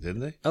racing, didn't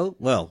they? Oh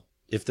well,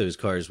 if those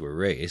cars were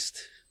raced,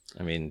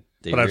 I mean,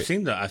 But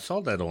I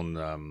saw that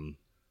on,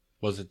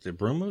 was it the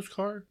Brumo's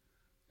car?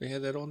 They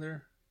had that on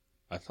there?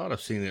 I thought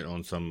I've seen it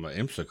on some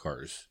IMSA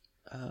cars.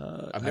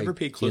 I've never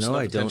paid close enough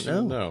I don't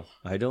attention. know. No.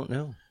 I don't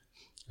know.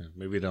 Yeah,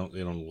 maybe they don't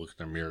look at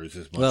their mirrors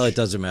as much. Well, it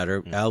doesn't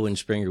matter. Alwin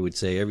Springer would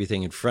say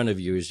everything in front of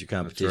you is your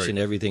competition.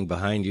 right. Everything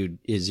behind you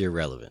is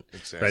irrelevant.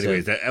 But Exactly.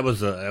 anyways, that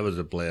was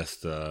a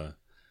blast.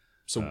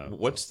 So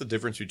what's the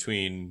difference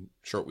between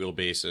short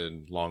wheelbase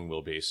and long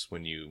wheelbase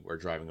when you are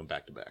driving them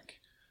back to back?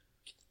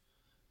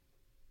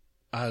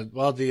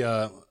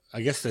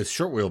 I guess the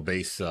short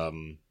wheelbase,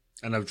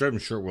 and I've driven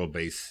short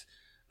wheelbase,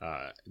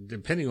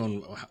 depending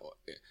on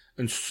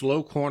in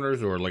slow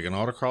corners or like an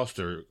autocross,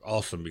 they're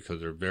awesome because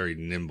they're very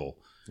nimble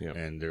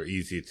and they're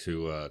easy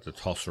to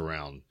toss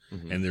around,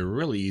 and they're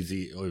really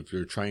easy if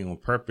you're trying on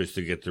purpose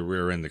to get the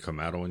rear end to come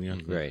out on you.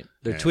 Right.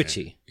 They're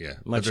twitchy. Yeah,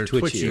 Much but they're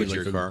twitchy. like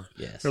your car.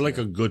 Yes. They're like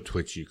a good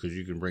twitchy because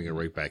you can bring it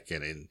right back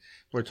in, and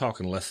we're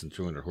talking less than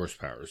 200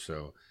 horsepower,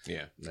 so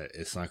Yeah.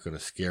 it's not going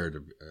to scare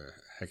the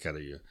heck out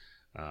of you.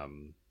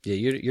 Yeah,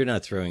 you're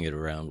not throwing it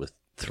around with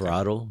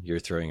throttle. You're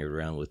throwing it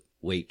around with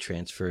weight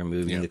transfer,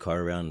 moving the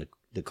car around.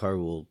 The car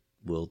will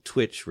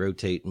twitch,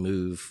 rotate,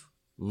 move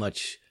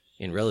much,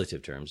 in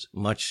relative terms,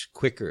 much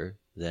quicker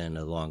than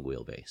a long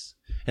wheelbase.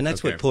 And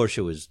that's what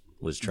Porsche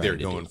was trying They're to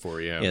do. going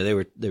for, yeah. Yeah,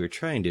 they were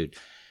trying to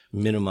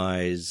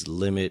minimize,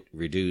 limit,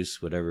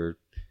 reduce whatever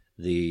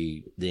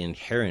the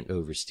inherent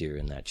oversteer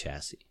in that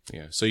chassis.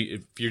 Yeah. So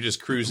if you're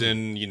just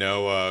cruising,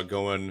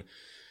 going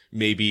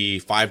maybe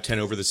 5-10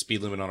 over the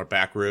speed limit on a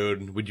back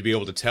road, would you be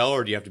able to tell,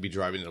 or do you have to be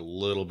driving it a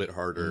little bit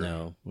harder?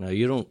 No,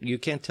 you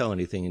can't tell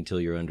anything until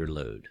you're under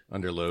load.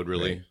 Under load,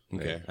 really?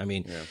 Right. Okay. I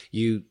mean,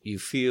 you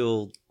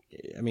feel,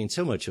 I mean,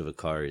 so much of a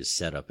car is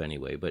set up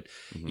anyway, but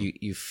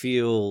you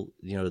feel,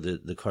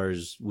 the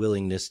car's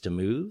willingness to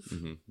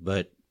move,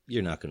 but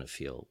you're not going to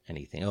feel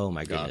anything. Oh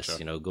my goodness,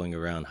 Gotcha. going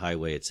around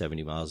highway at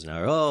 70 miles an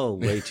hour. Oh,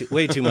 way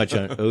too much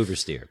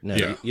oversteer.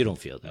 No, you don't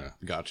feel that.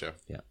 Gotcha.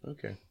 Yeah.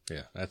 Okay.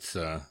 Yeah, that's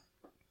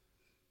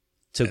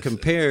So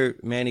compare,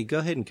 Manny, go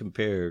ahead and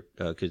compare,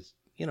 because,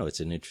 it's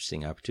an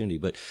interesting opportunity,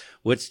 but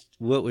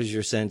what was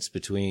your sense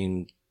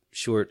between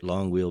short,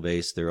 long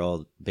wheelbase? They're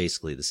all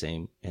basically the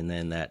same. And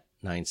then that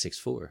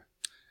 964.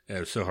 it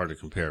was so hard to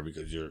compare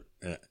because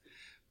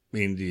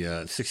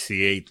the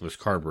 68 was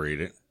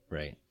carbureted,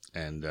 Right.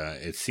 and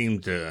it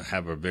seemed to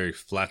have a very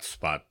flat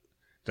spot.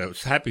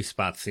 Those happy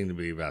spots seemed to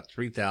be about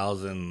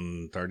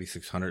 3,000,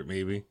 3,600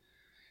 maybe.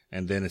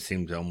 And then it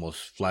seemed to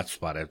almost flat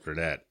spot after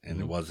that. And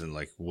it wasn't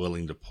like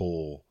willing to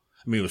pull.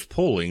 I mean, it was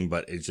pulling,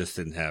 but it just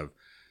didn't have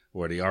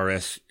where the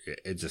RS.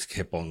 It just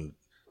kept on.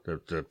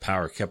 The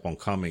power kept on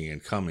coming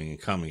and coming and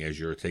coming as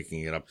you were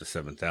taking it up to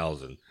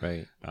 7,000.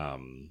 Right.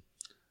 And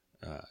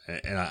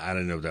I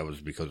didn't know if that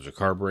was because of the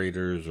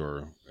carburetors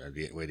or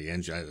the way the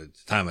engine. At the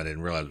time, I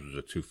didn't realize it was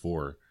a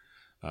 2.4.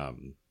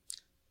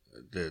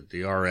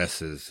 The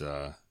RS is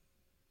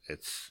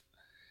it's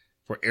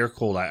for air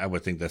cooled. I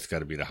would think that's got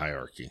to be the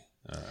hierarchy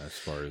as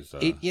far as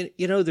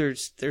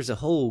there's a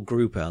whole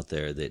group out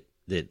there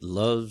that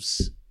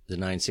loves the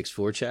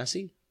 964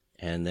 chassis,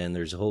 and then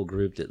there's a whole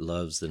group that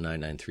loves the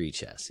 993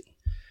 chassis.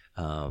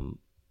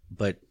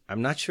 But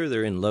I'm not sure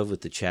they're in love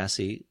with the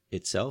chassis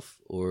itself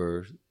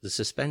or the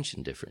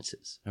suspension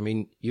differences. I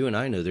mean, you and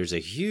I know there's a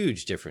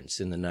huge difference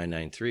in the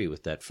 993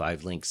 with that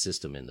 5-link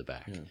system in the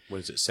back. Yeah.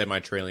 What is it,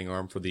 semi-trailing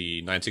arm for the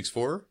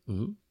 964?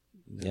 Mm-hmm.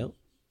 Yep.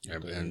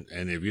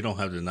 And if you don't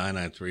have the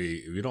 993,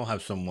 if you don't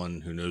have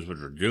someone who knows what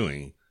they're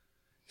doing,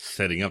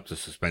 setting up the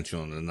suspension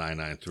on the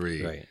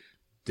 993, right,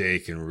 they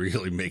can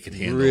really make it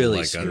handle really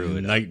like a screw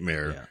it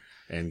nightmare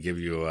and give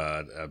you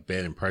a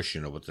bad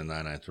impression of what the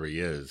 993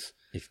 is.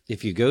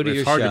 If you go to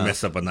your shop, it's hard shop, to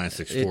mess up a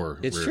 964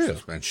 it's rear true.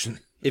 suspension.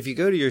 If you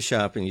go to your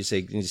shop and you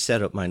say, "Can you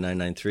set up my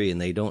 993?"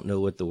 and they don't know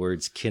what the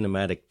words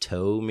kinematic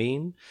toe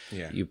mean,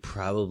 you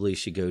probably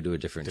should go to a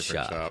different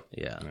shop.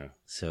 Yeah.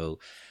 So,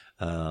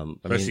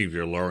 especially if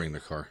you're lowering the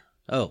car.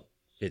 Oh,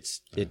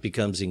 it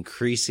becomes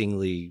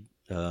increasingly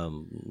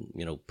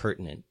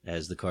pertinent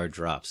as the car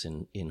drops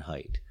in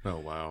height. Oh,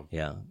 wow.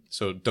 Yeah.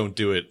 So don't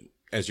do it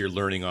as you're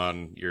learning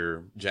on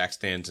your jack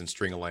stands and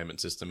string alignment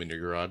system in your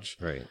garage.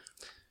 Right.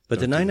 But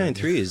the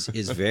 993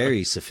 is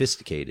very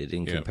sophisticated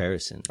in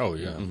comparison. Oh,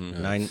 yeah.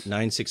 Mm-hmm.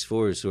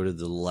 964 is sort of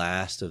the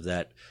last of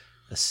that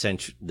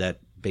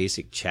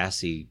basic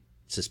chassis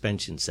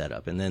suspension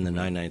setup. And then the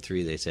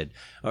 993, they said,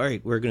 all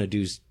right, we're going to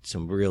do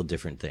some real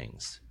different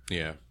things.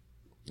 Yeah.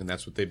 And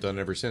that's what they've done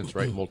ever since,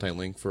 right?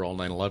 Multi-link for all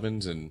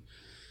 911s. And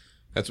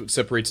that's what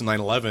separates a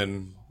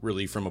 911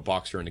 really from a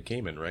Boxer and a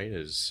Cayman, right?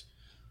 Is,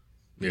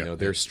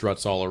 there's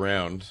struts all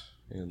around.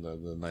 And the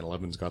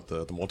 911's got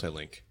the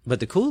multi-link. But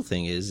the cool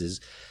thing is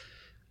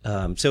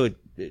to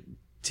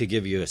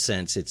give you a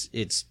sense,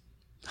 it's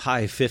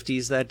high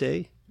 50s that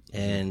day,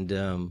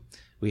 and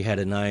we had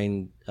a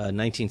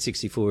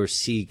 1964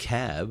 C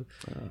cab,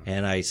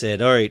 and I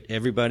said, all right,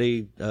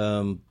 everybody,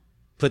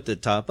 put the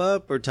top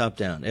up or top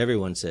down.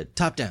 Everyone said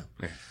top down.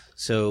 Yeah.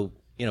 So,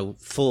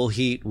 full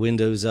heat,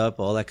 windows up,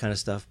 all that kind of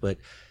stuff. But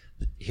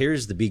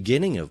here's the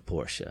beginning of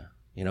Porsche,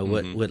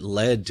 what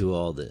led to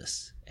all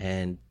this.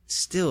 And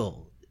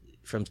still,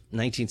 from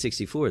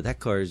 1964, that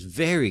car is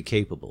very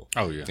capable.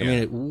 Oh, yeah. I mean,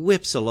 it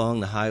whips along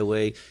the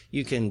highway.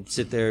 You can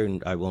sit there,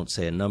 and I won't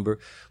say a number,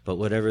 but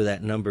whatever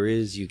that number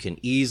is, you can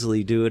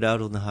easily do it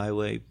out on the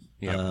highway.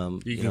 Yeah.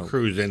 You can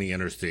cruise any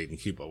interstate and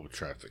keep up with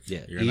traffic.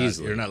 Yeah,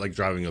 you're not like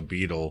driving a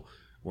Beetle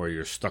where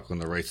you're stuck on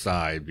the right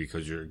side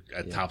because you're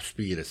at top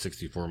speed at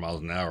 64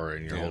 miles an hour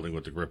and you're holding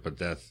with the grip of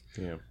death.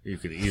 Yeah. You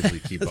can easily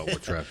keep up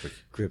with traffic.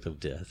 Grip of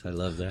death. I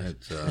love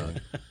that.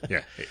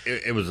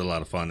 It was a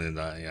lot of fun, and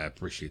I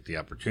appreciate the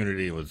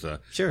opportunity. It was,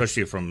 sure.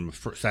 Especially from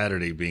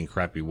Saturday being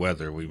crappy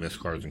weather, we missed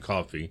Cars and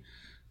Coffee.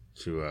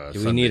 To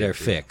we need our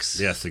fix.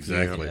 Yes,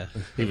 exactly. Yeah.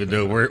 Even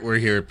though we're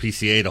here at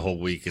PCA the whole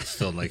week, it's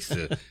still nice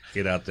to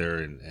get out there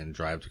and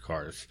drive the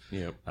cars.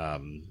 Yep.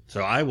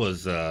 So I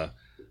was,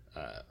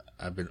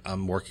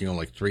 I'm working on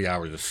like 3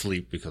 hours of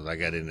sleep because I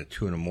got in at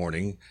 2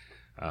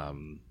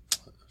 a.m.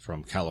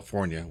 From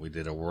California. We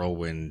did a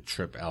whirlwind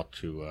trip out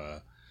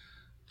to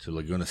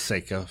Laguna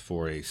Seca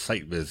for a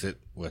site visit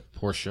with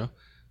Porsche.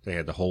 They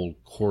had the whole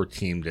core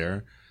team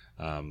there.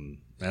 And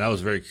I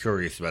was very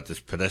curious about this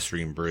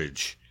pedestrian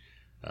bridge.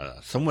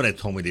 Someone had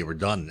told me they were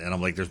done, and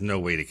I'm like, there's no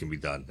way they can be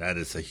done. That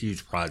is a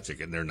huge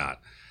project, and they're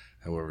not.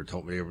 Whoever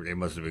told me, they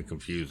must have been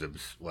confused. It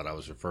was what I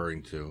was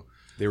referring to.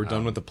 They were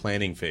done with the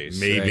planning phase.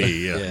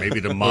 Maybe, right? Maybe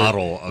the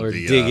model or of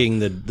the digging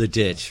the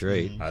ditch,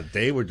 right?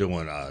 They were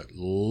doing a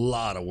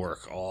lot of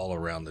work all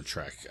around the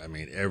track. I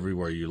mean,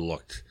 everywhere you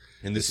looked.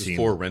 And this is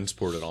for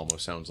Rennsport, it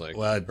almost sounds like.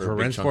 Well, for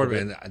Rennsport,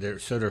 and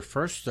their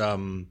first, I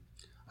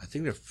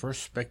think their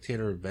first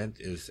spectator event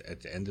is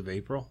at the end of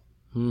April.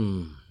 They're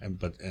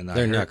not going to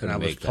make that. I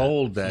was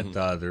told that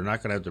they're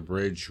not going to have the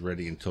bridge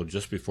ready until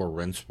just before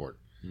Rennsport.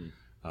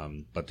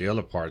 But the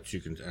other parts,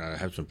 you can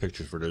have some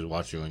pictures for those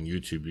watching on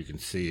YouTube. You can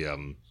see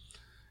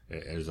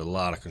there's a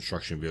lot of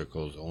construction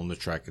vehicles on the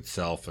track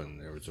itself,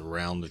 and there was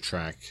around the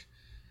track.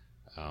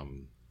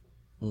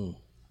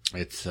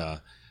 It's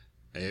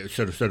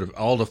sort of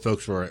all the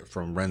folks were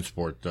from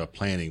Rennsport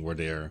planning were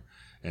there,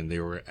 and they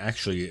were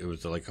actually, it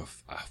was like a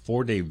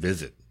 4-day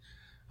visit.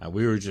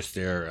 We were just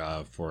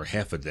there for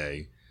half a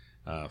day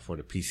for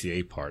the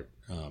PCA part.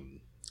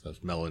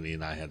 Because Melanie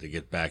and I had to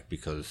get back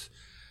because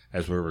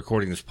as we're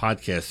recording this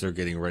podcast, they're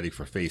getting ready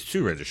for Phase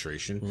 2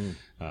 registration.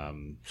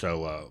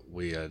 So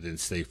we didn't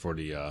stay for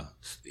the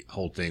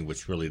whole thing,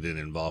 which really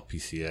didn't involve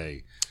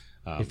PCA.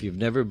 If you've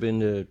never been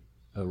to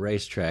a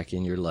racetrack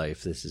in your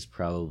life, this is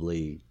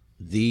probably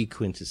the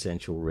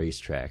quintessential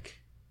racetrack,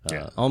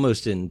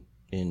 almost in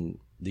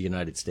the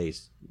United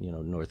States,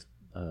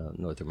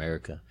 North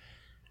America.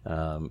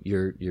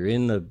 You're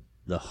in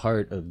the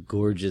heart of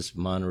gorgeous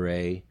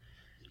Monterey.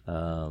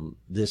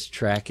 This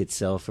track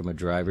itself, from a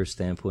driver's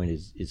standpoint,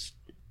 is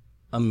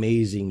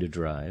amazing to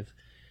drive.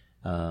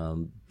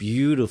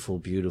 Beautiful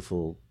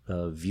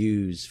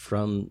views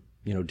from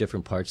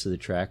different parts of the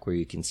track where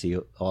you can see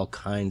all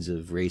kinds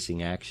of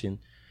racing action.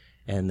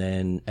 And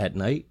then at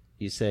night,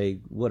 you say,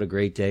 what a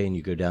great day, and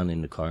you go down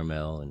into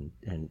Carmel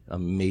and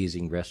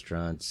amazing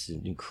restaurants,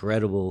 and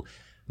incredible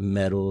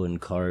metal and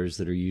cars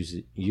that are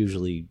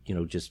usually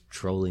just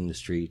trolling the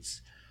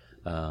streets.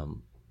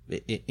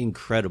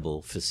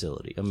 Incredible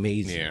facility,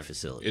 amazing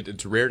facility.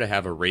 It's rare to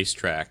have a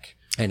racetrack.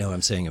 I know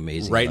I'm saying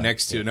amazing. Right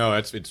next to, no,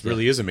 it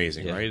really is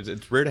amazing, right?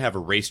 It's rare to have a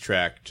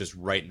racetrack just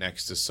right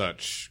next to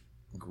such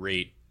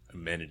great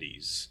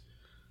amenities.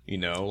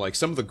 Like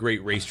some of the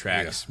great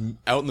racetracks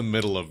out in the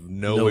middle of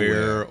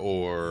nowhere.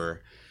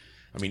 Or,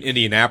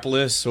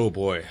 Indianapolis, oh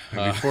boy.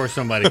 Before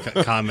somebody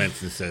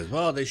comments and says,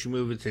 well, they should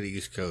move it to the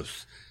East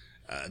Coast.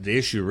 The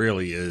issue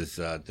really is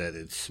that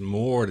it's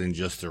more than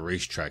just a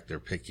racetrack they're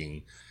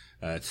picking.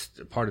 It's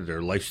part of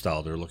their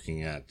lifestyle they're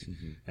looking at.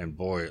 Mm-hmm. And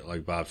boy,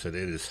 like Bob said,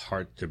 it is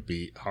hard to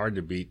beat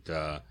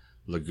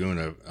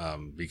Laguna,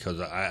 because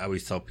I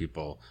always tell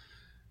people,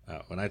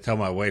 when I tell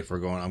my wife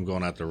I'm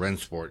going out to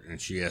Rennsport, and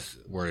she asks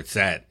where it's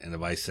at, and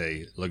if I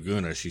say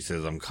Laguna, she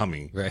says I'm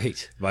coming.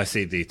 Right. If I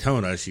say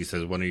Daytona, she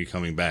says, when are you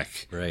coming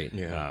back? Right.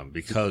 Yeah.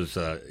 Because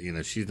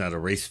she's not a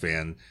race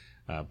fan,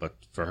 but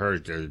for her,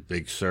 there's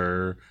Big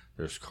Sur,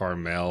 there's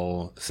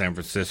Carmel, San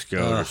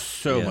Francisco. There's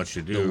so much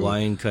to do. The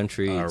wine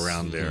country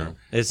around there.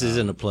 This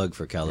isn't a plug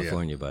for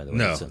California, by the way.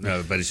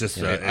 No, but it's just.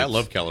 I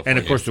love California, and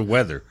of course the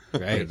weather.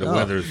 Right, the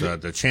weather's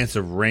the chance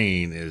of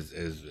rain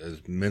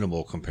is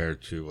minimal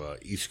compared to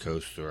East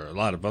Coast or a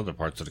lot of other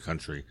parts of the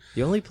country.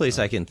 The only place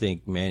I can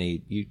think,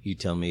 Manny, you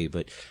tell me,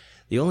 but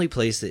the only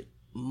place that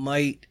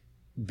might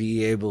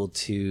be able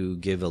to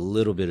give a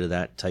little bit of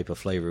that type of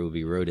flavor would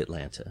be Road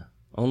Atlanta,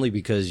 only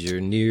because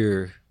you're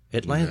near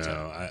Atlanta.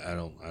 No,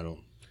 I don't.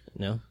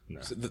 No?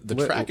 So the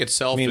track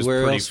itself is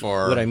where pretty else,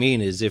 far. What I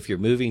mean is, if you're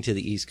moving to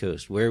the East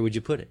Coast, where would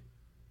you put it?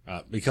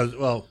 Because,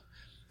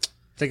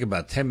 think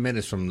about 10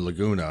 minutes from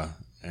Laguna,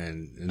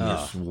 and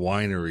there's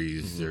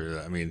wineries.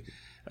 Mm-hmm. There,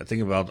 I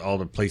think about all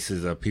the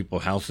places,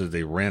 houses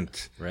they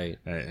rent. Right.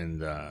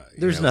 And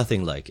there's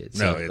nothing like it.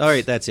 So, all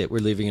right, that's it.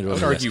 We're leaving it over. I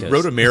would argue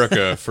Road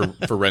America for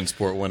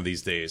Rennsport one of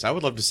these days. I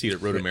would love to see it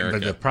at Road America.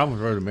 But the problem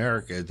with Road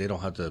America is they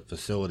don't have the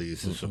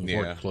facilities to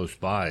support close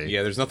by.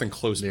 Yeah, there's nothing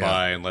close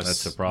by unless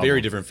that's the problem.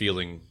 Very different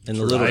feeling. And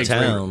the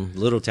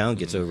little town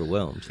gets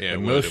overwhelmed. Yeah,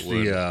 and most of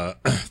the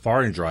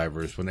foreign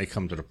drivers, when they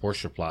come to the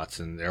Porsche plots,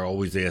 and they're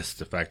always asked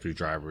the factory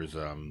drivers,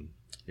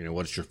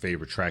 what's your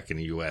favorite track in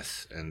the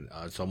U.S.? And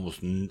it's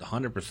almost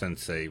 100%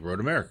 say Road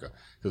America,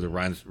 because it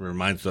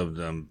reminds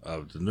them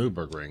of the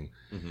Nürburgring,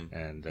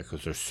 and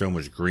because there's so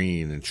much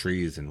green and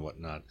trees and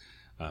whatnot.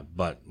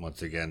 But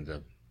once again,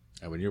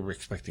 when you're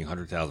expecting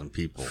 100,000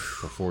 people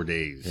for 4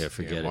 days,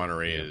 forget it.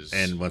 Monterey is.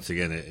 And once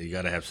again, you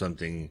got to have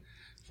something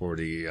for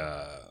the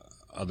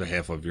other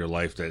half of your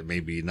life that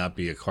maybe not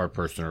be a car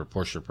person or a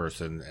Porsche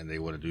person, and they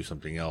want to do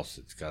something else.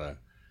 It's got to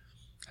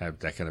have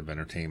that kind of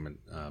entertainment.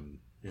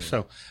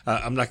 So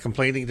I'm not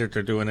complaining that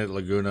they're doing it at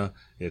Laguna.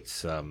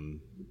 It's going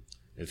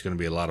to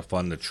be a lot of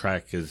fun. The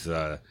track is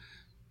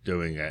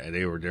doing.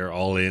 They're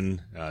all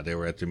in. They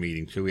were at the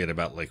meeting too. We had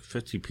about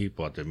 50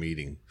 people at the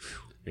meeting.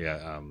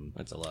 Yeah,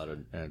 that's a lot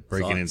of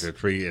breaking into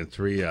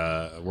three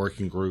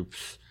working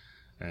groups,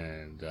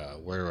 and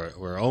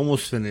we're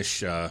almost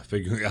finished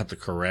figuring out the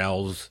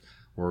corrals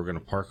where we're going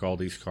to park all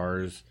these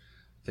cars.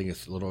 I think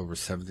it's a little over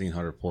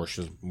 1,700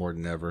 Porsches, more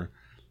than ever.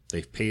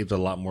 They've paved a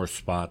lot more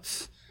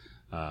spots.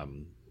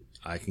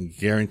 I can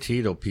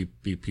guarantee there'll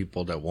be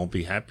people that won't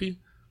be happy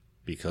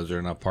because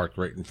they're not parked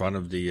right in front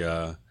of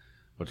the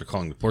what they're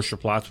calling the Porsche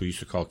plots. We used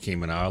to call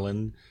Cayman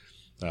Island,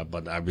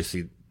 but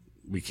obviously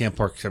we can't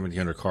park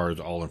 1,700 cars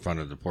all in front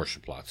of the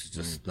Porsche plots. It's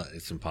just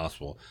it's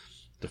impossible.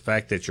 The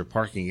fact that you're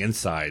parking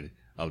inside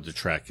of the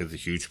track is a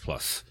huge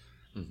plus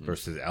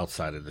versus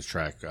outside of the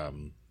track.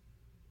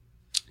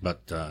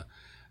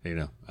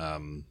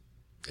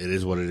 It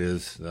is what it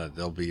is.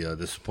 There'll be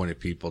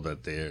disappointed people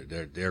that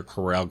their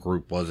corral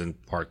group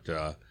wasn't parked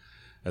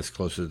as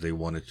close as they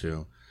wanted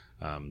to.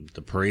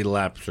 The parade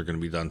laps are going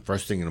to be done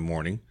first thing in the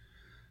morning,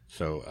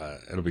 so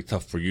it'll be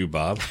tough for you,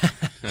 Bob,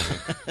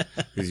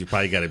 because you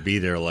probably got to be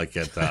there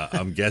at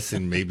I'm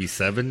guessing maybe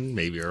 7,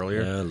 maybe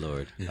earlier. Oh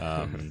Lord.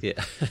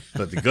 Yeah.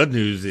 But the good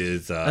news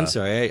is I'm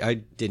sorry, I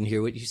didn't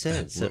hear what you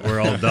said. So. We're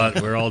all done.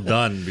 We're all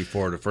done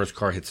before the first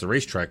car hits the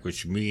racetrack,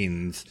 which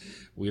means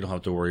we don't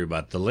have to worry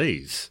about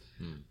delays.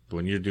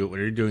 When you're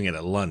doing it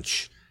at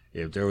lunch,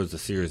 if there was a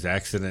serious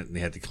accident and they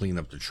had to clean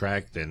up the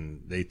track,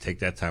 then they take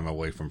that time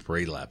away from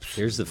parade laps.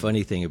 Here's the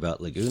funny thing about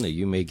Laguna: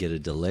 you may get a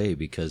delay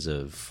because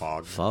of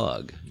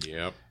fog.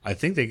 Yep. I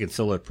think they can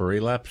still at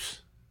parade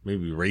laps.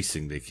 Maybe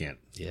racing they can't.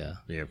 Yeah.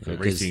 Yeah, because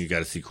racing you got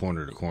to see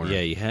corner to corner.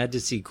 Yeah, you had to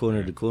see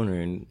corner to corner,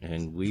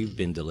 and we've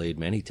been delayed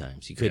many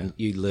times.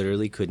 You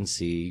literally couldn't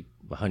see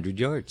 100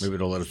 yards. Maybe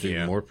they'll let us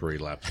do more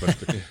parade laps. But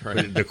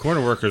the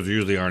corner workers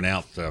usually aren't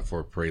out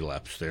for parade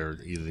laps. They're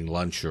eating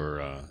lunch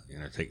or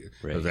take.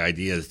 Right. The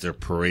idea is they're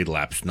parade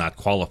laps, not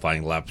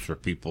qualifying laps for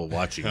people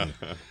watching. All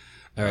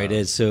right,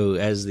 Ed. So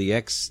as the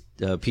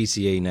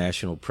ex-PCA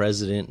national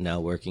president,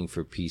 now working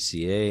for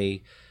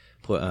PCA,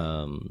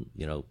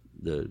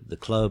 the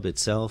club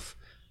itself,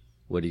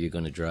 what are you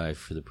going to drive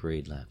for the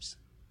parade laps?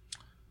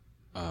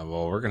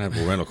 Well, we're going to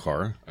have a rental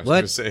car. I was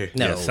going to say.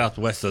 No. Yeah,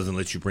 Southwest doesn't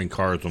let you bring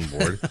cars on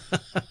board.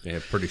 They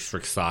have pretty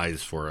strict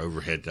size for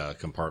overhead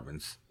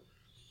compartments.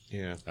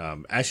 Yeah.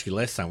 Actually,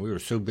 last time we were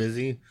so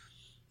busy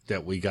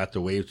that we got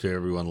to wave to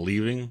everyone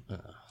leaving.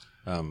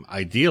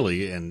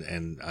 Ideally,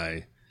 and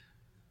I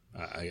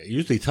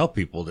usually tell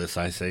people this.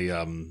 I say,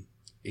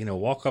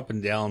 walk up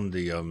and down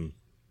the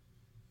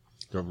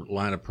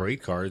line of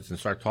parade cars and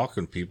start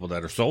talking to people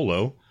that are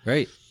solo.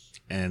 Right.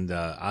 And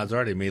odds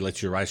are they may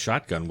let you ride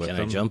shotgun with them.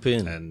 Can I jump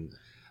in? And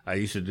I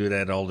used to do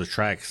that at all the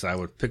tracks. I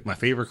would pick my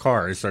favorite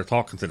car and start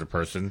talking to the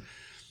person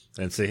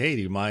and say, hey,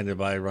 do you mind if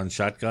I run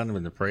shotgun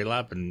in the parade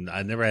lap? And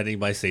I never had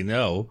anybody say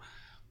no.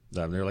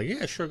 They're like,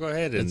 yeah, sure, go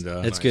ahead. And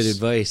that's good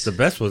advice. The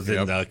best was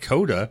in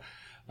Coda.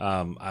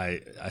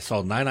 I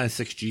saw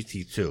 996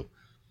 GT2.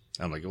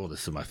 I'm like, oh,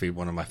 this is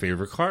one of my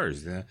favorite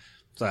cars. Yeah.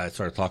 So I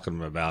started talking to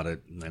him about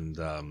it. And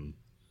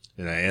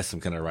I asked him,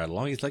 can I ride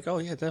along? He's like, oh,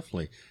 yeah,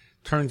 definitely.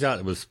 Turns out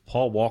it was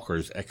Paul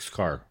Walker's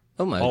ex-car.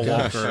 Oh, my Paul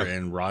gosh. Walker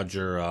and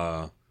Roger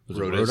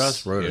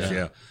Rodas. Rodas,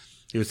 yeah.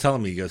 He was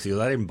telling me, he goes,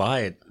 I didn't buy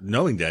it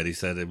knowing that. He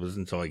said it was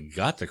until I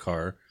got the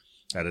car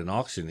at an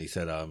auction. He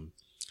said,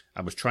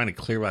 I was trying to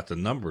clear out the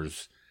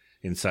numbers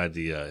inside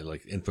the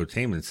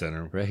infotainment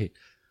center. Right.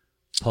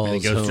 Paul's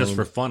and he goes, just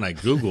for fun, I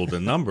Googled the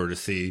number to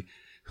see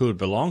who it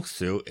belongs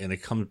to, and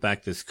it comes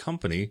back this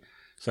company.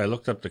 So I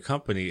looked up the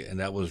company, and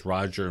that was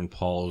Roger and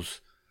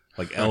Paul's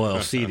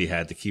LLC they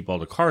had to keep all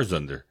the cars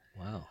under.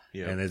 Wow.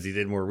 Yeah. And as he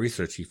did more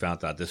research, he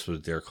found out this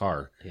was their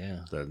car.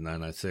 Yeah. The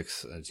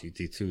 996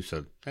 GT2.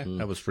 So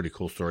that was a pretty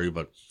cool story.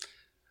 But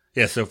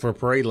yeah, so for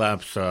parade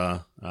laps,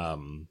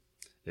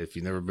 if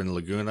you've never been to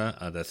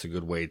Laguna, that's a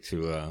good way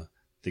to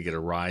get a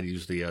ride.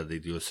 Usually they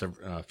do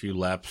a few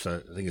laps. I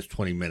think it's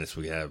 20 minutes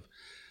we have.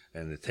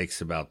 And it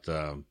takes about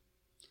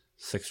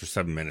 6 or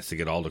 7 minutes to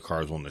get all the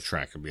cars on the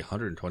track. It'll be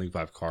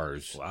 125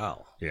 cars.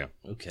 Wow. Yeah.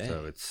 Okay.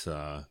 So it's,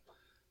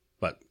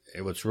 but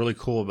what's really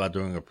cool about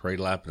doing a parade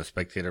lap and a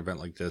spectator event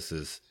like this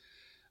is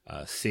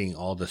seeing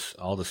all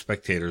the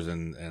spectators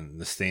and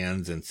the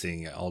stands and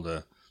seeing all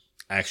the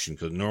action.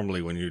 Because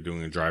normally when you're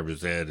doing a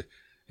driver's ed,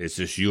 it's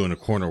just you and the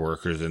corner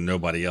workers and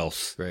nobody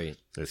else. Right.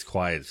 It's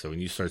quiet. So when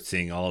you start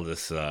seeing all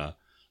this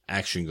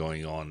action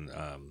going on,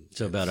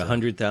 so about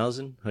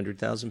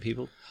 100,000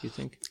 people, you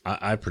think?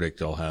 I predict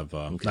they'll have.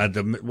 Now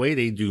the way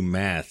they do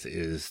math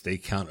is they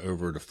count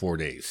over the 4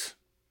 days.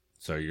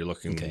 So you're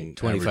looking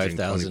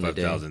 25,000 a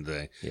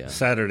day. Yeah.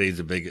 Saturday's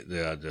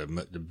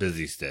the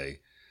busiest day.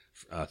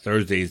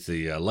 Thursday's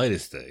the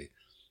lightest day,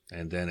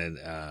 and then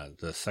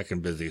the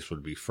second busiest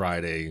would be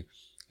Friday,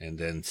 and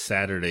then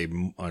Sunday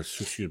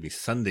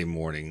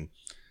morning,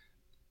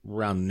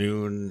 around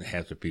noon,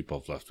 half the people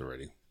have left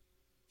already.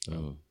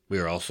 Oh. We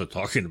were also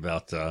talking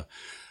about because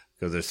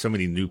there's so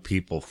many new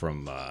people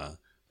from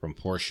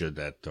Porsche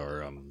that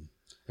are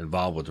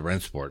involved with the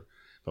rent sport,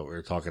 but we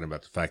were talking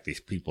about the fact these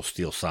people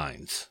steal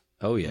signs.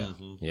 Oh yeah,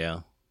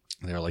 yeah.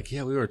 And they're like,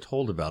 yeah, we were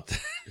told about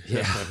that.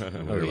 Yeah.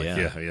 And we were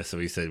yeah. So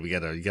we said you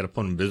got to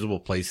put them in visible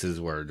places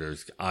where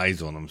there's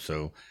eyes on them,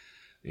 so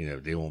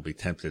they won't be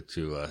tempted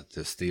to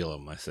steal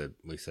them.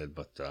 We said,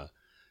 but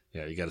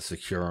you got to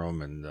secure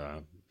them,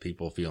 and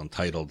people feel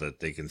entitled that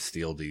they can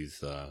steal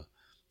these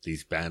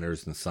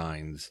banners and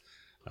signs,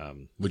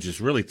 which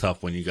is really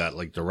tough when you got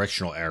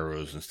directional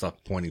arrows and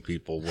stuff pointing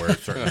people where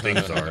certain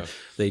things are.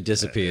 They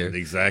disappear.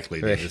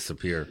 Exactly, they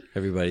disappear.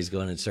 Everybody's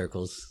going in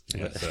circles.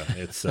 Yeah, so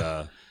it's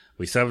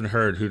we haven't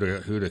heard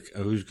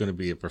who's going to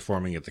be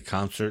performing at the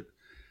concert.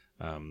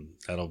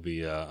 That'll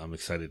be I'm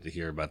excited to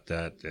hear about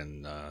that,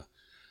 and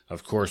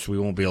of course we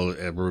won't be able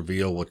to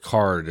reveal what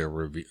car they're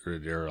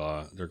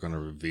going to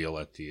reveal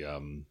at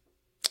the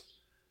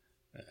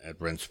at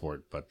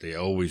Rennsport, but they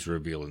always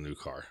reveal a new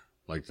car.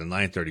 Like the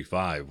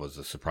 935 was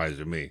a surprise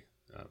to me.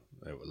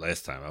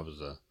 Last time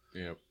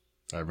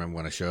I remember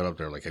when I showed up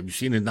there, like, have you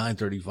seen a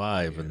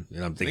 935? And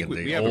I'm thinking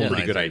we have a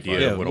pretty good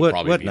idea of what'll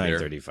probably be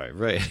 935,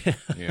 there. Right?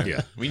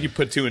 Yeah. When you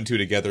put two and two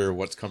together,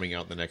 what's coming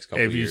out in the next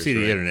couple of years. If you see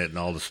the internet and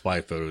all the spy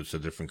photos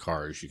of different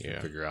cars, you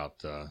can figure out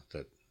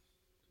that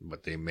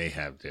what they may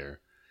have there.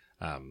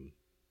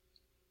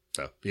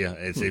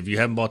 If you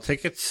haven't bought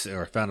tickets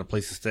or found a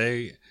place to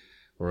stay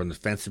or on the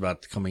fence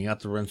about coming out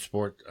to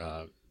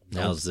Rennsport,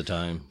 now's the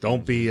time.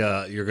 Don't be,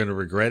 you're going to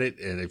regret it.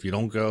 And if you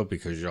don't go,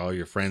 because all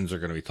your friends are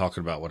going to be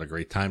talking about what a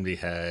great time they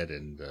had.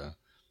 And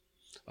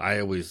I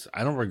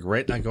don't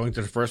regret not going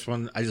to the first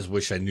one. I just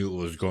wish I knew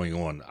what was going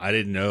on. I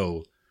didn't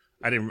know.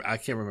 I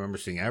can't remember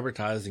seeing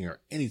advertising or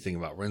anything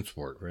about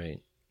Rennsport. Right.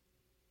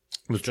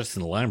 It was just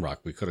in Lime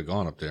Rock. We could have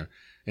gone up there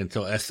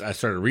until I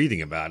started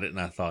reading about it.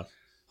 And I thought,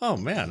 oh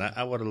man,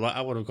 I would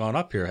have gone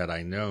up here had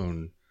I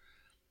known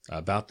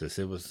about this.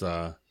 It was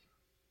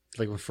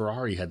like when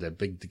Ferrari had that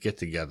big get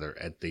together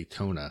at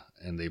Daytona,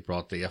 and they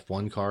brought the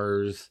F1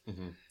 cars.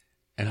 Mm-hmm.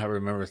 And I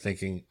remember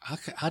thinking,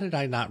 how did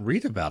I not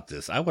read about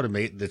this? I would have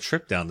made the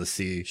trip down to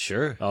see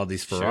all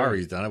these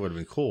Ferraris. That would have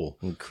been cool.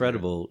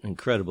 Incredible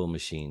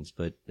machines.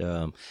 But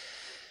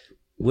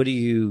what do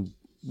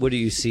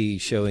you see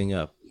showing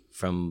up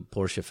from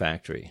Porsche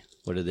factory?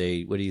 What do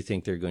you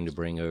think they're going to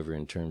bring over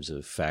in terms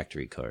of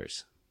factory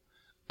cars?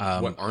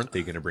 What aren't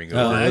they going to bring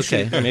over? Oh,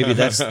 okay. maybe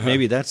that's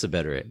a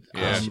better.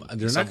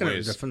 They're not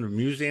going to from the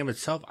museum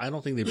itself. I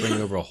don't think they bring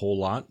over a whole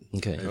lot.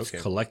 Okay, it's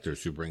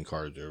collectors who bring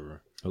cars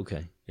over.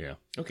 Okay, yeah.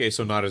 Okay,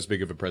 so not as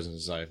big of a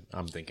presence as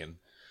I'm thinking.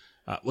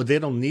 Well, they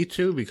don't need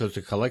to because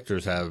the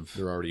collectors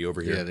they're already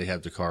over here. Yeah, they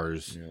have the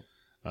cars.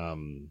 Yeah.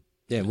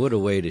 Yeah, what a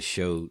way to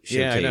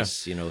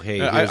showcase. I know.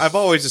 Hey, I've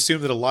always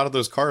assumed that a lot of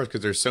those cars,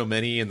 because there's so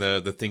many, and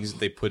the things that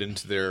they put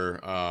into their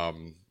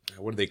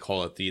what do they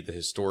call it? The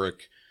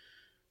historic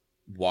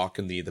walk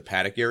in the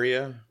paddock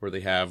area where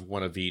they have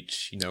one of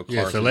each, car.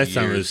 Yeah, so last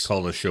time it was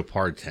called a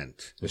Chopard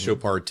tent. The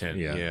Chopard tent,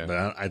 yeah.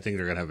 But I think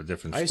they're going to have a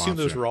different sponsor. I assume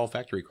those were all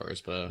factory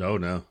cars, but... No.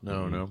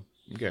 No.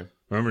 Okay.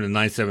 Remember the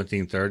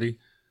 91730?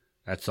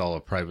 That's all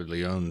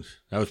privately owned.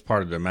 That was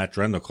part of the Matt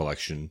Drendel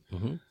collection.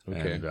 Mm-hmm.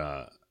 Okay.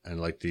 And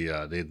like they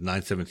had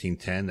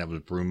 91710, that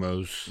was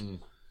Brumo's.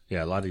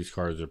 Yeah, a lot of these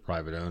cars are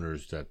private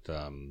owners that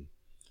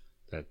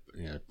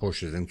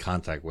Porsche is in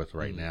contact with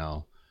right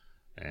now.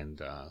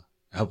 And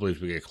hopefully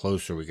as we get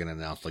closer, we can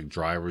announce like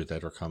drivers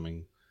that are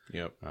coming.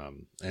 Yep.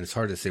 And it's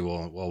hard to say,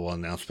 we'll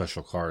announce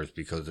special cars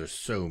because there's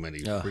so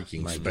many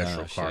freaking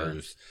special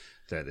cars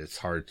that it's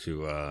hard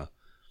to,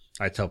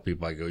 I tell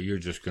people, I go, you're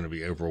just going to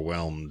be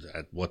overwhelmed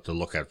at what to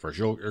look at first.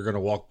 You're going to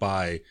walk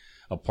by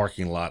a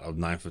parking lot of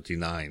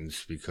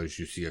 959s because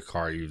you see a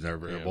car you've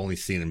only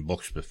seen in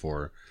books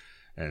before.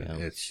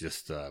 And it's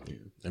just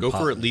go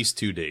for at least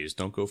 2 days.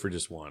 Don't go for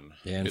just one.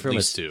 Yeah, and at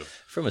least two.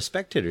 From a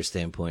spectator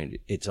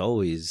standpoint, it's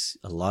always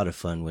a lot of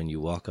fun when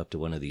you walk up to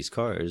one of these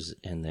cars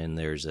and then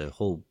there's a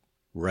whole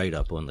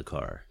write-up on the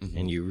car,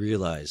 and you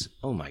realize,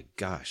 oh my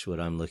gosh, what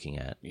I'm looking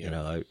at.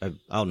 Yeah.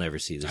 I'll never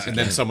see this and again.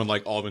 then someone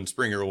like Alwin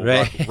Springer will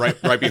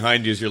right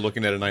behind you as you're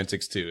looking at a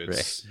 962.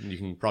 You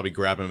can probably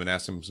grab him and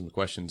ask him some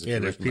questions. Yeah,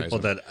 there's people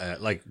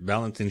that like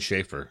Valentin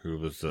Schaefer, who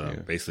was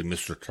basically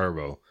Mr.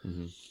 Turbo.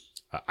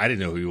 I didn't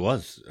know who he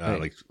was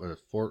like 3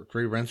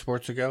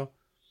 Rennsports ago,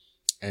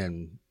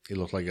 and he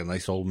looked like a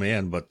nice old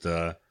man. But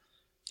I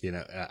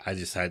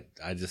just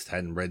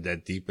hadn't read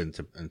that deep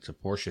into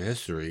Porsche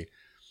history.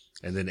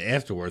 And then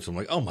afterwards, I'm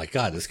like, oh my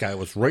God, this guy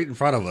was right in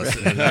front of us,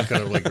 and I could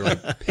have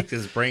like picked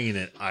his brain,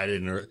 and I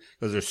didn't,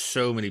 because there's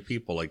so many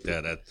people like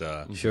that at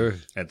the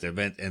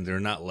event, and they're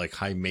not like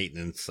high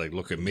maintenance. Like,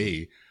 look at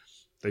me.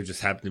 They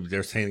just happen to be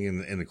there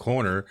standing in the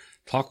corner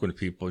talking to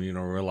people,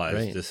 and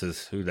realize this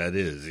is who that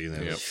is.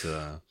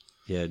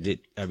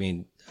 I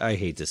mean, I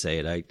hate to say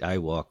it, I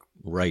walk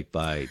right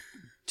by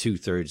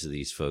 2/3 of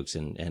these folks,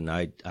 and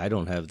I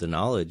don't have the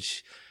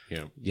knowledge,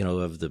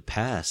 of the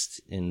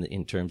past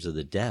in terms of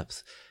the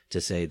depth to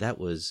say that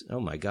was,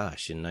 oh my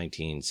gosh, in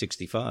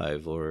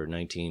 1965 or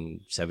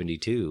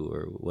 1972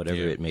 or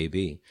whatever it may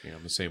be. Yeah,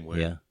 I'm the same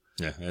way.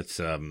 Yeah, it's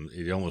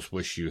you almost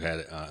wish you had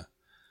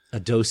a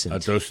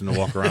docent to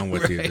walk around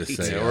with you to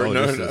say, or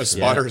a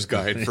spotter's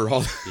guide for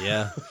all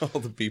all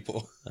the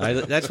people.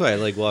 That's why I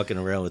like walking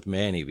around with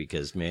Manny,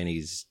 because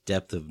Manny's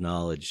depth of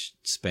knowledge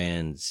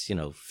spans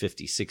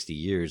 50, 60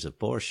 years of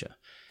Porsche.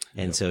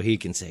 And so he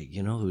can say,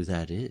 you know who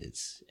that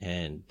is,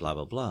 and blah,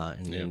 blah, blah.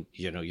 And then,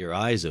 your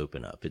eyes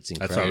open up. It's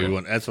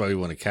incredible. That's why we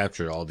want to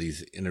capture all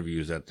these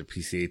interviews at the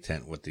PCA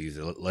tent with these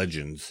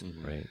legends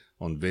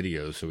on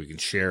video so we can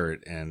share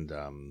it. And,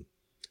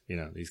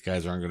 these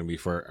guys aren't going to be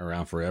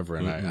around forever.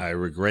 And I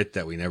regret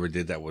that we never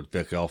did that with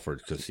Vic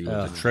Elford, because he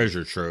was a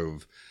treasure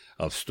trove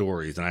of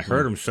stories. And I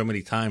heard him so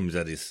many times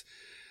at his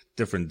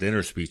different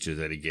dinner speeches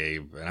that he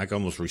gave, and I could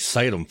almost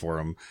recite them for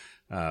him.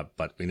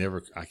 But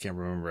I can't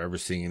remember ever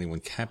seeing anyone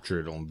capture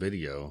it on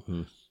video.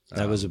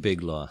 That was a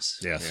big loss.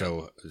 Yeah.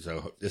 So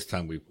this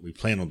time we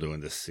plan on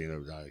doing this,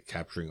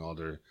 capturing all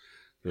their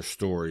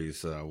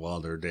stories, while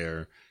they're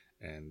there,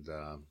 and,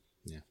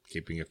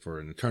 keeping it for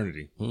an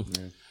eternity.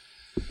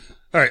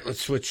 All right, let's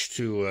switch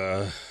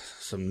to,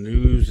 some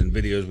news and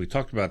videos. We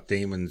talked about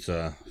Damon's,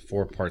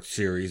 4-part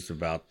series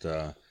about,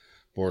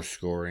 Porsche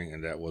scoring,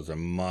 and that was a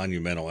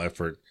monumental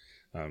effort.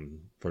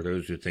 For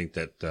those who think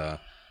that,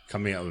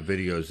 coming out with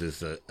videos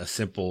is a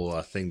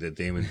simple thing that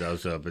Damon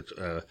does. But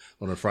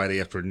on a Friday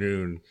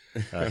afternoon,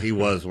 he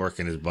was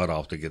working his butt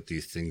off to get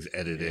these things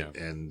edited,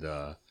 and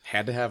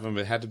had to have them.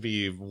 It had to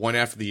be one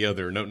after the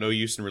other. No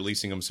use in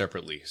releasing them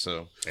separately.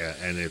 So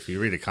and if you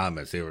read the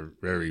comments, they were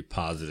very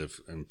positive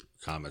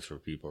comments where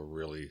people were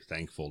really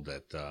thankful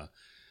that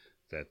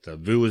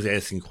Vu was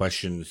asking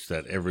questions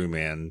that every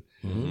man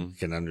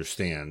can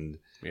understand.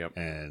 Yep.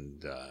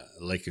 And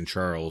Lake and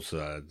Charles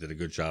did a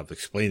good job of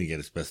explaining it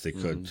as best they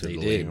could to the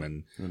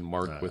layman. And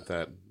Mark with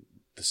the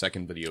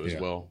second video as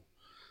well.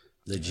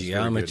 The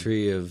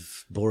geometry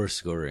of bore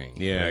scoring.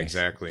 Yeah, right?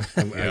 exactly.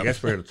 I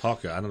guess we're going to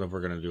talk. I don't know if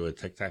we're going to do a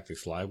Tech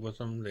Tactics Live with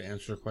them to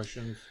answer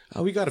questions.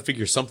 We got to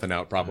figure something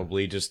out,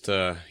 probably. Just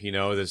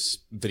this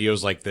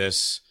videos like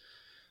this,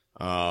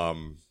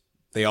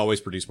 they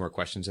always produce more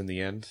questions in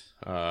the end,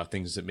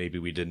 things that maybe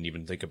we didn't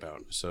even think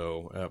about.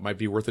 So it might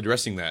be worth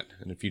addressing that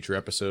in a future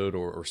episode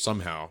or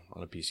somehow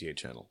on a PCA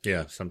channel.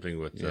 Yeah, something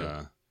with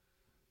at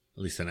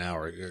least an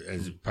hour.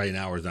 Probably an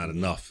hour is not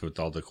enough with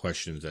all the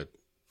questions that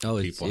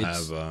people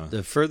have.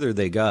 The further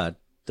they got,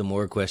 the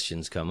more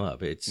questions come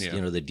up. It's, Yeah.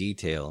 the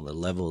detail and the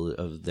level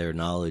of their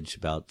knowledge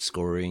about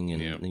scoring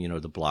and,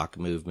 the block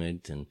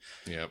movement and,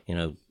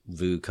 Yep.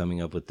 Vu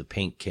coming up with the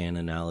paint can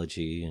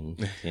analogy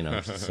and,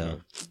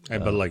 so.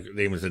 But like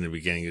Damon was in the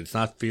beginning, it's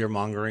not fear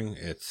mongering.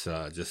 It's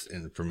just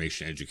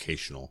information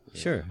educational.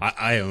 Sure.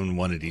 I own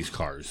one of these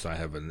cars. I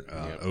have an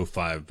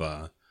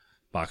 05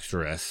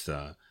 Boxster S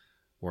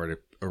where the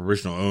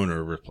original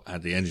owner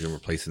had the engine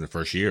replaced in the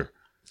first year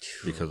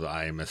because of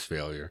IMS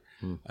failure.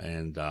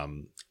 And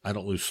I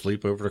don't lose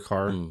sleep over the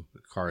car.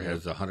 The car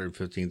has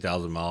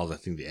 115,000 miles. I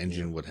think the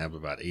engine would have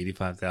about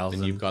 85,000.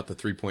 And you've got the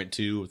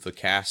 3.2 with the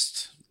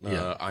cast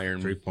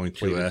iron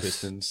 3.2S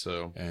pistons.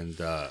 So and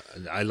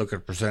I look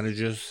at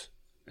percentages,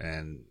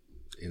 and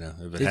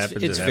if it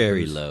happens, It's it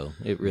very happens. low.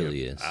 It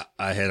really is.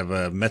 I had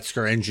a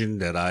Metzger engine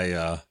that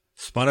I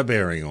spun a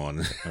bearing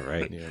on. All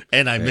right.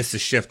 And I missed a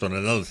shift on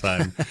another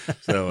time.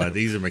 So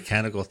these are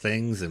mechanical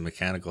things, and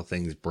mechanical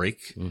things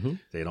break.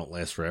 They don't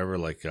last forever.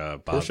 Like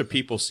Bob. Porsche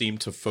people seem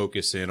to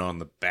focus in on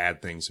the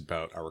bad things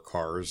about our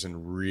cars,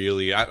 and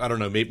really, I don't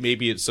know,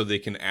 maybe it's so they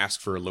can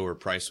ask for a lower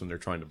price when they're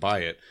trying to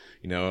buy it.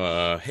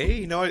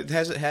 Hey, it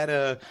hasn't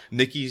had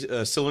Nicky's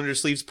cylinder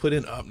sleeves put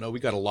in. Oh no, we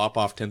got to lop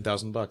off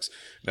 $10,000.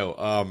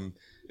 No,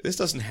 this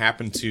doesn't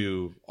happen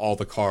to all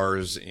the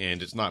cars,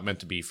 and it's not meant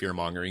to be fear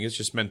mongering. It's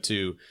just meant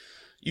to.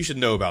 You should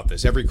know about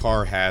this. Every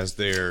car has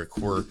their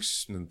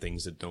quirks and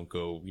things that don't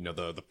go,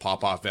 the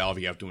pop-off valve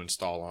you have to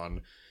install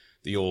on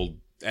the old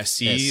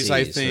SCs,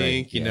 I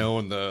think, right,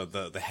 and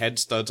the head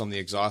studs on the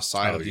exhaust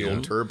side of the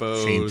old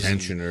turbos. chain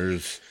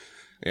tensioners.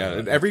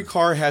 Yeah, every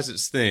car has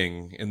its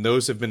thing, and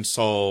those have been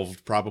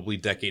solved probably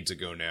decades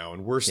ago now,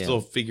 and we're still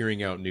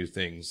figuring out new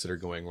things that are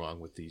going wrong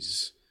with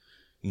these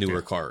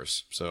newer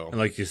cars. So, And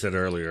like you said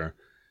earlier,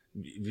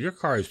 if your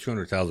car has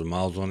 200,000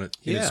 miles on it.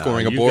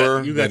 Scoring a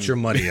bore, you got your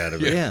money out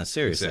of it. Yeah,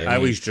 seriously. I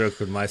always joke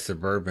with my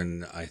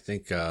Suburban. I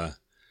think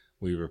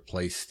we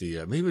replaced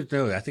the I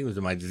think it was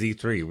my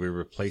Z3. We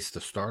replaced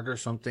the starter or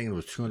something. It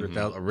was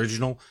 200,000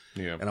 original.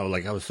 Yeah. And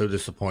I was so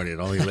disappointed. It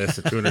only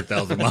lasted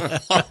 200,000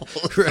 miles.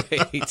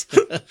 Right.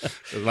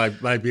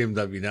 my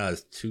BMW now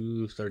is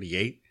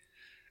 238.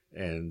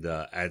 And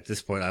at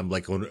this point, I'm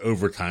like on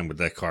overtime with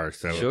that car.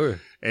 So Sure.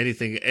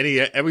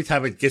 every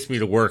time it gets me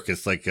to work,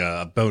 it's like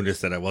a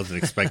bonus that I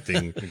wasn't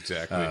expecting.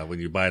 Exactly.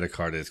 When you buy the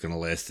car that's going to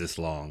last this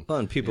long. Well,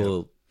 and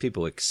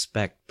people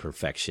expect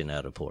perfection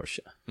out of Porsche.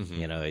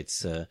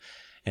 It's and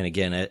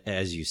again,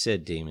 as you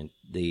said, Damon,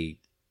 the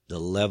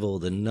level,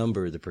 the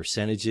number, the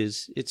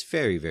percentages, it's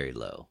very, very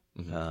low.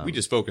 we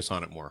just focus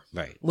on it more.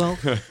 Right. Well,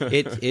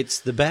 it's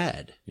the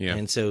bad. Yeah.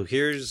 And so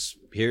here's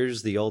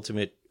the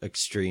ultimate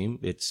extreme.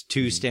 It's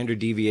two standard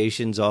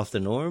deviations off the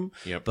norm.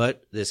 Yep.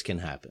 But this can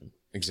happen.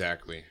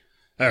 Exactly.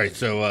 All right.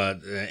 So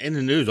in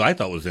the news, I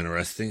thought was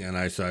interesting, and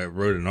I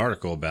wrote an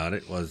article about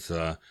it. Was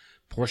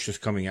Porsche's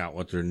coming out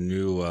with their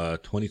new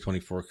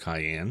 2024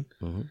 Cayenne.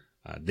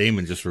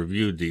 Damon just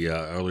reviewed the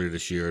earlier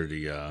this year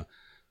the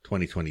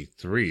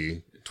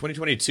 2023.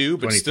 2022,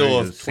 but 23 still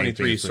a is the same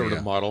 23 thing, sort yeah.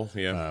 of model.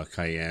 Yeah.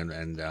 Cayenne,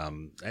 and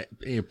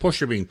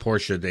Porsche being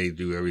Porsche, they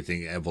do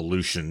everything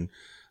evolution,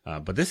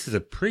 but this is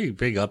a pretty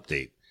big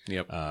update.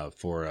 Yep.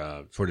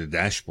 For the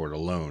dashboard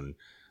alone.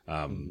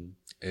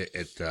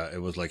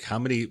 It was like how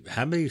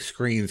many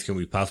screens can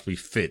we possibly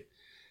fit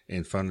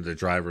in front of the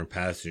driver and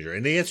passenger?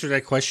 And they answered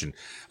that question.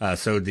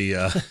 So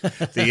the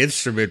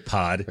instrument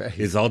pod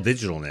is all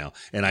digital now,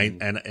 and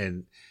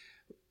and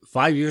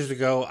 5 years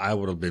ago, I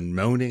would have been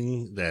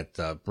moaning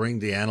that bring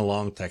the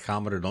analog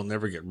tachometer, don't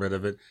never get rid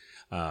of it.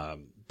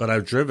 But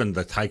I've driven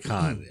the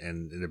Taycan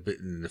and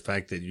the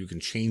fact that you can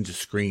change the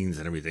screens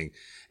and everything.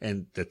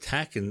 And the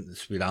tach and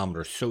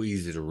speedometer are so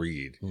easy to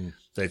read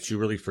that you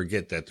really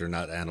forget that they're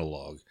not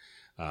analog.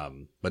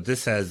 But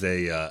this has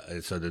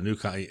so the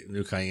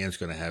new Cayenne is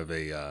going to have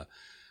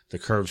the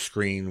curved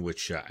screen,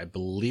 which I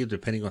believe,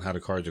 depending on how the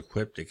car is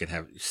equipped, it can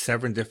have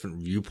 7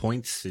 different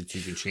viewpoints that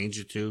you can change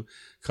it to.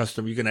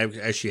 Custom, you can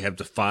actually have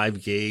the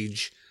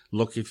 5-gauge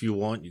look if you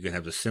want. You can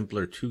have the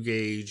simpler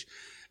 2-gauge.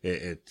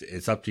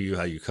 It's up to you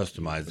how you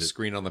customize The it.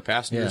 screen on the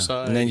passenger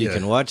side. And then you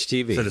can watch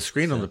TV. So the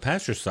screen on the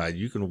passenger side,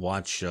 you can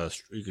watch,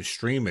 you can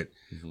stream it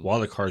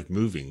while the car's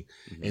moving,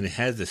 and it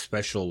has this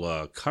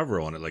special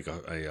cover on it, like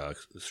a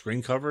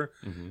screen cover,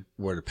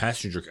 where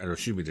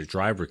the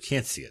driver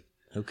can't see it.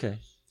 Okay.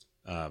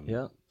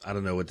 Yeah. I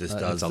don't know what this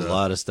does. That's a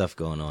lot of stuff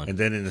going on. And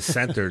then in the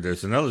center,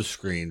 there's another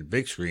screen,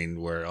 big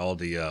screen, where all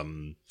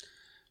the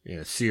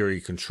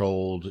Siri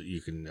controlled.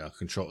 You can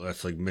control.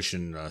 That's like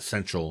Mission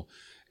Central.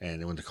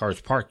 And when the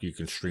car's parked, you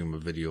can stream a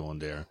video on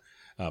there.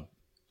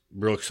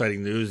 real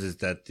exciting news is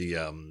that the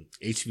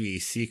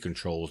HVAC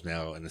controls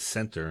now in the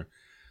center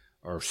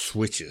are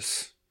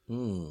switches.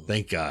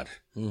 Thank God.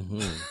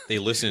 Mm-hmm. They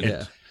listened.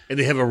 Yeah. And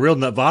they have a real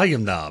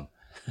volume knob.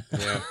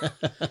 Yeah,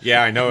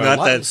 yeah, I know.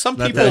 Some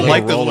not people that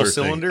like the little little roller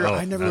cylinder. thing. Oh,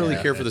 I never not really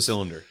that. care for the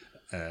cylinder.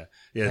 Yeah,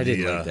 I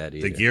didn't like that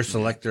either. The gear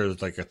selector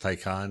is like a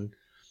Taycan.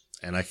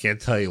 And I can't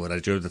tell you when I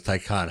drove the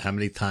Taycan how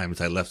many times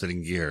I left it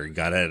in gear and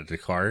got out of the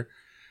car.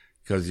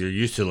 Because you're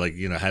used to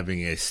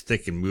having a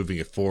stick and moving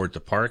it forward to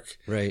park.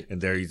 Right.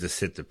 And there you just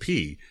hit the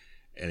P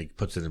and it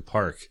puts it in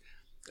park.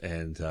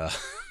 And,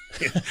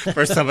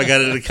 first time I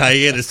got into the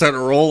Cayenne, it started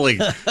rolling.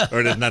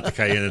 Or not the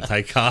Cayenne, the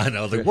Taycan.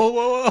 I was like, whoa,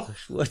 whoa, whoa.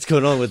 What's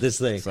going on with this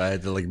thing? So I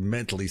had to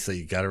mentally say,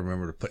 you got to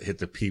remember to hit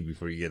the P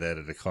before you get out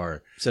of the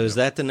car. So is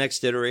that the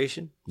next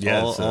iteration?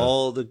 Yeah.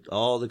 All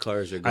the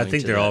cars are going I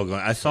think to they're that. all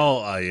going. I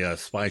saw a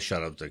spy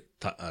shot of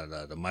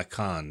the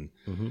Macan,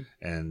 Mm-hmm.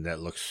 and that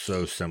looks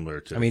so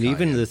similar to. I mean,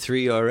 even Cayenne. the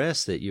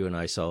 3RS that you and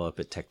I saw up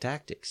at Tech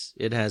Tactics,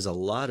 it has a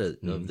lot of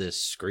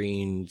this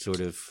screen sort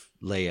of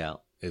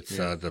layout. It's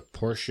the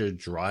Porsche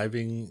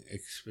driving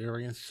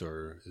experience,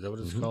 or is that what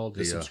it's called?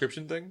 The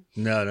subscription thing?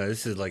 No,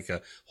 this is like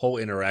a whole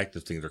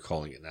interactive thing. They're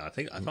calling it now. I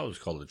thought it was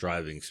called the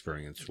driving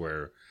experience,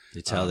 where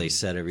It's how they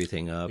set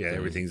everything up. yeah, and-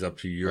 everything's up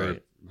to your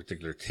Right.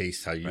 particular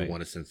taste, how you Right.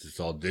 want it. Since it's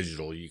all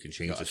digital, you can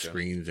change the Gotcha.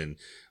 screens, and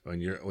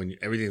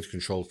everything's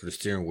controlled for the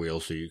steering wheel,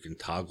 so you can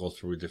toggle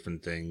through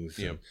different things.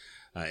 Yep.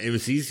 And, it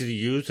was easy to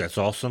use. That's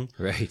awesome.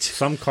 Right.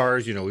 Some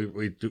cars,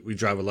 we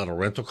drive a lot of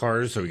rental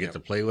cars, so we get to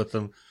play with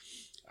them.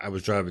 I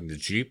was driving the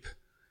Jeep,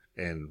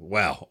 and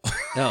wow,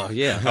 Oh,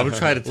 yeah. I would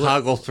try to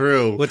toggle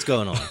through. What's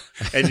going on?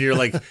 And you're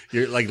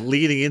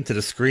leaning into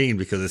the screen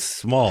because it's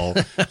small,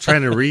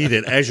 trying to read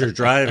it as you're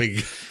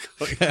driving.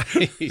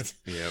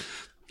 Yep.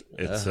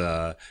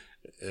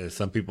 It's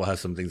some people have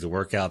some things to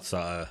work out,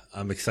 so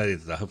I'm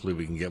excited that hopefully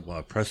we can get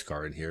a press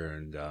car in here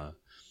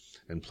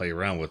and play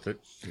around with it.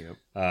 Yep.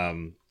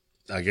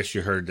 I guess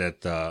you heard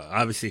that.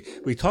 Obviously,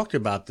 we talked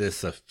about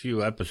this a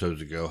few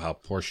episodes ago. How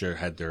Porsche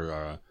had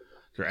their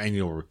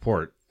annual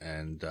report,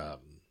 and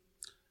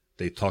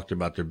they talked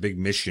about their big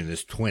mission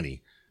is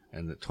 20,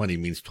 and the 20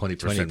 means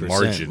 20%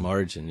 margin.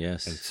 Margin,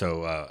 yes. And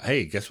so,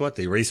 hey, guess what?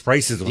 They raised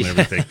prices on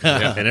everything,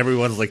 and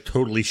everyone's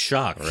totally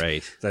shocked,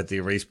 Right. that they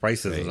raised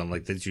prices. Right. And I'm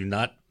like, did you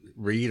not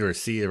read or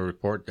see a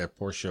report that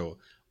Porsche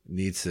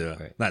needs to,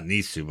 Right. not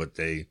needs to, but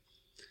they.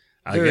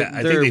 I They're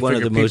think they one of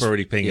figured the people most- are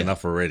already paying yeah.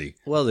 enough already.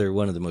 Well, they're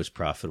one of the most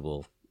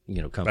profitable,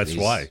 companies. That's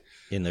why.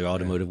 In the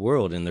automotive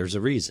world, and there's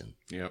a reason.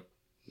 Yep.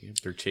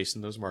 They're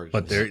chasing those margins.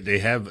 But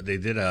they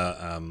did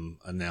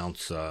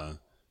announce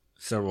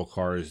several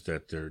cars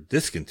that they're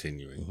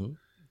discontinuing,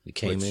 It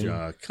came which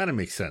in, kind of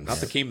makes sense. not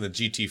the Cayman, the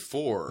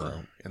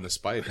GT4 and the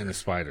Spider. And the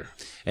Spider.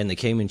 and the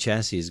Cayman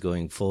chassis is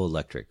going full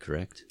electric,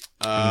 correct?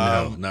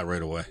 No, not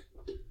right away.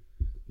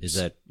 Is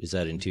that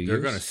in 2 They're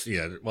years? going to,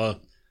 yeah. Well,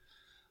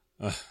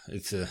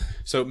 it's a.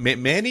 So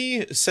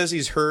Manny says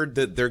he's heard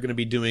that they're going to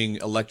be doing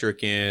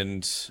electric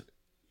and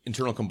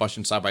internal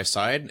combustion side by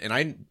side, and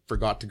I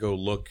forgot to go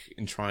look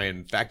and try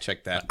and fact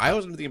check that. I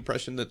was under the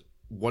impression that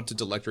once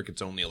it's electric,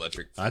 it's only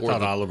electric. I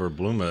thought Oliver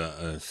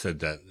Bluma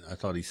said that. I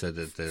thought he said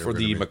that for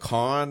the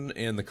Macan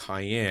and the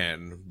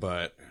Cayenne,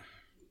 but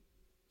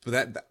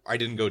that I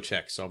didn't go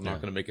check, so I'm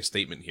not going to make a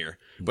statement here.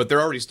 But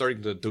they're already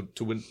starting to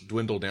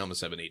dwindle down the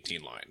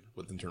 718 line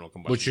with internal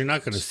combustion. What you're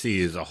not going to see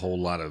is a whole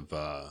lot of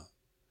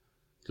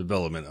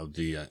development of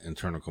the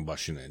internal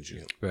combustion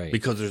engine, Right.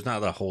 Because there's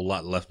not a whole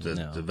lot left to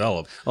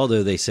develop.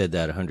 Although they said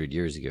that 100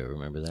 years ago,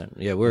 remember that?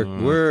 Yeah,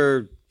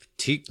 we're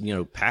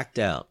packed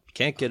out.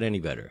 Can't get any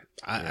better.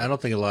 I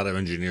don't think a lot of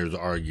engineers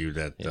argue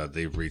that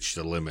they've reached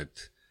the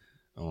limit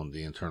on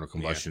the internal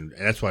combustion.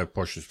 And that's why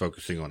Porsche is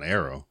focusing on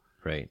aero,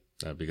 Right.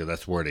 because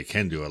that's where they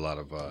can do a lot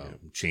of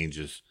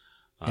changes.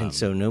 And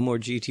so no more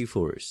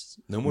GT4s.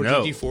 No more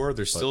No, GT4.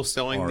 They're still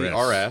selling the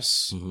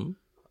RS. RS.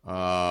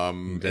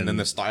 And then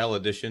the style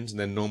editions, and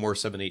then no more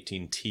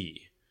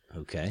 718T.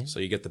 Okay. So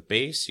you get the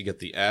base, you get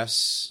the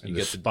S, you And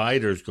the get the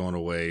Spider's going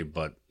away,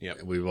 but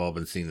Yep. we've all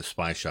been seeing the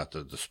spy shot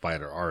of the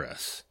Spider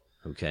RS,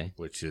 Okay.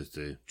 which is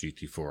the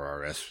GT4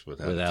 RS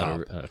without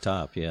Without a top. a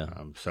top, yeah.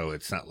 So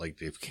it's not like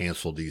they've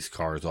canceled these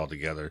cars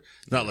altogether.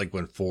 It's not like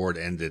when Ford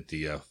ended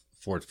the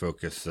Ford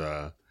Focus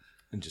and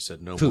just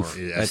said no Poof.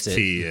 more. That's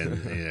ST it.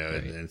 and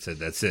and said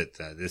that's it.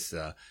 This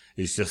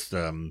is just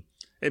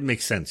it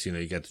makes sense. You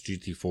got the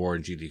GT4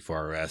 and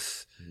GT4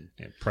 RS.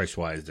 And price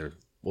wise, they're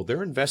Well,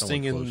 they're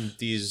investing Somewhat in close.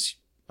 these,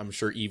 I'm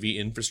sure, EV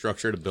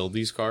infrastructure to build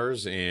these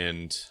cars,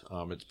 and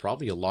it's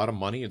probably a lot of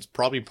money. It's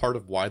probably part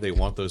of why they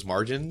want those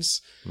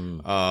margins.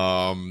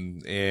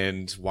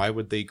 And why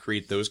would they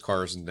create those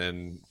cars and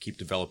then keep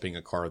developing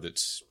a car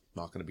that's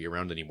not going to be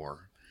around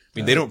anymore? I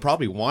mean, they don't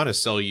probably want to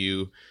sell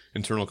you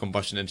internal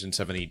combustion engine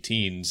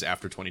 718s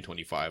after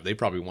 2025. They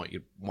probably want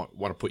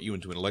to put you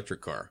into an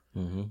electric car,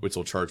 which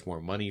will charge more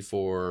money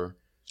for,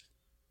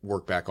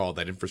 work back all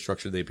that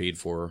infrastructure they paid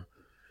for.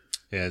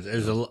 Yeah,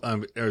 there's it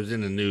was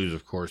in the news,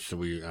 of course, so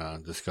we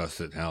discussed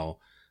it, how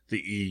the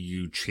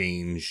EU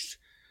changed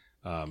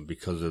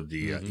because of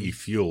the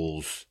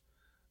e-fuels.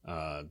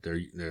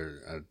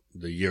 the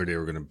year they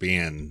were going to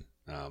ban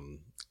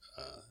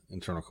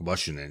internal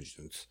combustion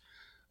engines.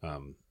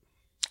 I'm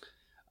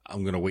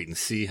going to wait and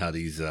see how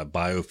these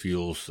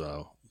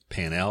biofuels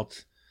pan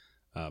out,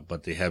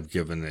 but they have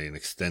given an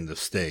extended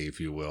stay, if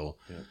you will,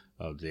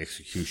 of the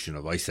execution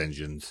of ICE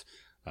engines.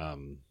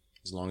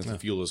 As long as the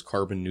fuel is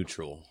carbon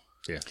neutral.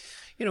 Yeah.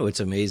 It's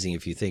amazing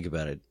if you think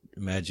about it.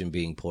 Imagine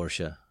being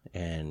Porsche,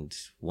 and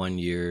one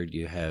year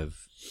you have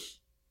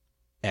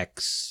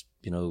X,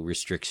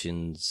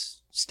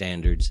 restrictions,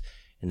 standards,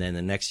 and then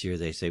the next year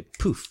they say,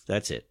 poof,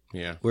 that's it.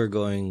 Yeah. We're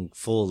going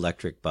full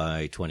electric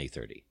by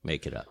 2030.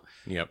 Make it up.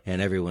 Yep. And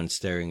everyone's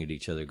staring at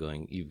each other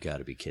going, you've got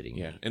to be kidding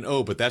me. Yeah. And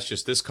but that's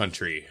just this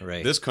country.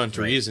 Right. This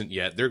country Right. isn't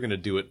yet. They're going to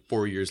do it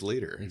 4 years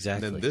later.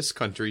 Exactly. And then this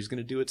country is going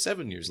to do it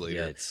 7 years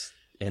later. Yeah,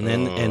 and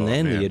then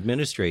man. the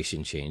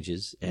administration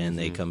changes, and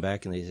they come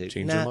back and they say,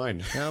 Change your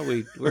mind. No,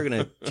 we're going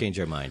to change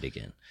our mind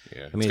again.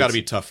 Yeah. I mean, It's got to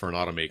be tough for an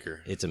automaker.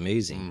 It's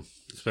amazing.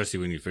 Especially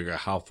when you figure out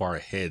how far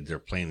ahead they're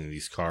planning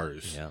these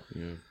cars. Yeah.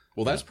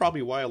 Well, that's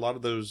probably why a lot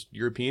of those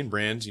European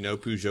brands,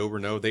 Peugeot,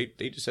 Renault, they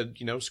just said,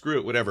 screw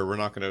it, whatever. We're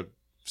not going to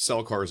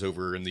sell cars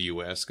over in the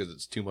U.S. because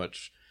it's too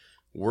much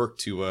work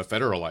to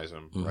federalize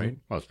them, right?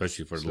 Well,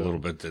 especially for the little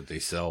bit that they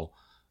sell.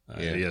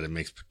 That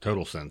makes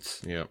total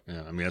sense. Yeah.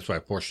 I mean, that's why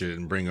Porsche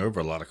didn't bring over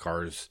a lot of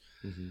cars,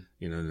 in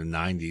the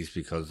 90s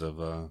because of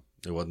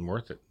it wasn't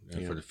worth it.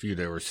 And for the few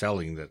they were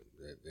selling, that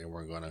they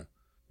weren't going to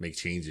make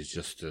changes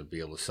just to be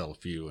able to sell a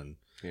few, and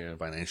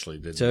financially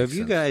didn't. So make have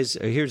you sense. guys,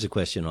 here's a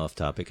question off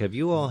topic. Have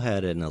you all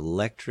had an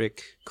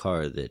electric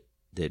car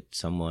that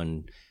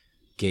someone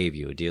gave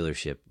you, a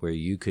dealership, where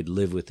you could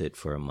live with it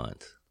for a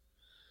month?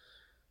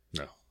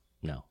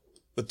 No.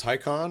 The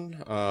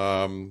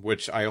Taycan,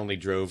 which I only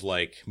drove,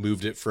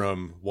 moved it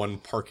from one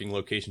parking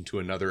location to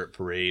another at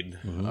Parade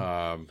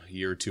a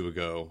year or two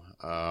ago.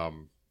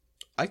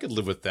 I could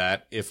live with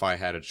that if I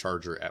had a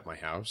charger at my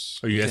house.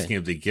 Are you asking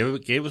if they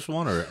gave us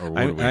one, or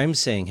what are we? I'm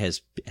saying,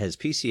 has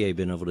PCA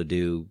been able to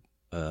do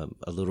a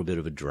little bit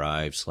of a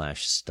drive /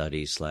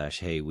 study /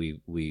 hey, we've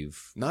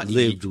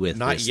lived with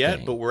not this yet,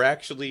 thing. but we're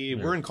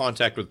in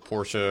contact with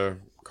Porsche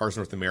Cars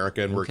North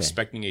America, and we're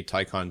expecting a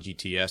Taycan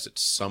GTS at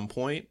some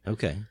point.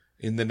 Okay.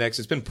 In the next,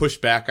 it's been pushed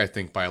back, I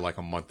think, by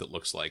a month, it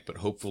looks like, but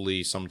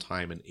hopefully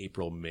sometime in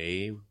April,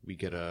 May, we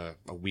get a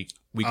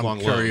week-long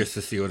I'm curious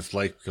to see what it's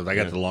like because I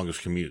got the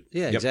longest commute.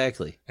 Yeah,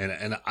 exactly.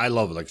 And I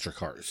love electric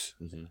cars.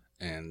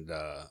 And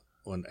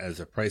as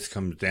the price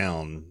comes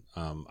down,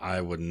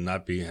 I would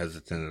not be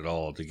hesitant at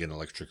all to get an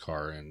electric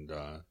car and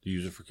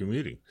use it for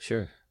commuting.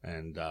 Sure.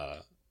 And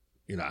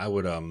I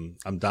would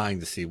I'm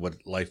dying to see what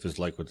life is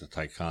like with the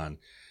Taycan.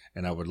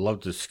 And I would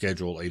love to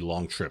schedule a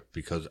long trip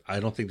because I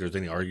don't think there's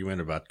any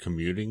argument about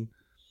commuting.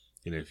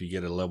 If you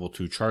get a level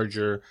 2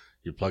 charger,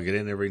 you plug it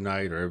in every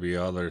night or every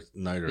other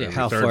night or every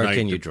how third far night,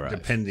 can you drive?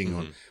 depending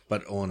on.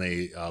 But on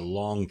a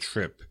long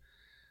trip,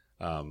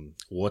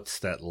 what's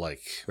that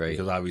like? Right.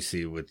 Because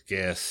obviously with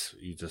gas,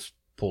 you just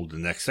pull the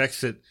next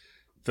exit,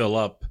 fill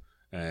up,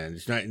 and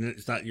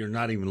it's not. You're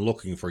not even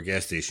looking for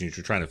gas stations.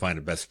 You're trying to find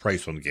the best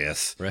price on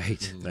gas,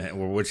 Right.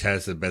 or which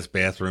has the best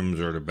bathrooms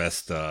or the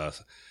best.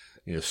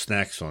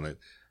 Snacks on it.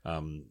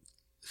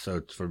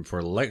 So for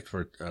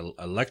electric,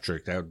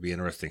 that would be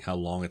interesting. How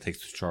long it takes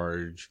to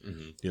charge?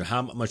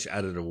 How much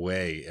out of the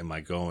way am I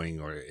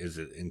going, or is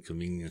it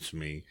inconvenience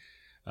me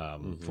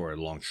for a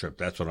long trip?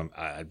 That's what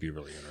I'd be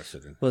really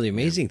interested in. Well, the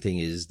amazing thing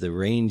is the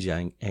range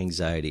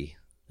anxiety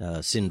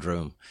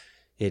syndrome.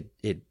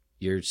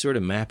 You're sort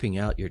of mapping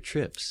out your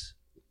trips.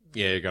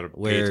 Yeah, you got to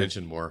pay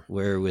attention more.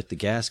 Where with the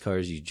gas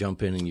cars, you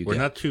jump in and we're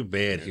not too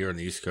bad here on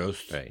the East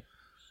Coast. Right.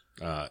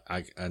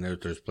 I know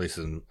there's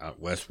places out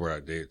west where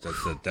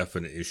that's a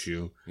definite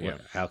issue. Yeah.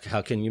 How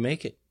can you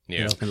make it?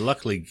 Yeah. And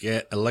luckily,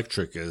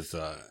 electric is.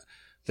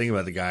 Think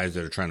about the guys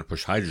that are trying to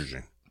push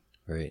hydrogen.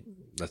 Right.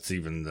 That's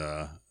even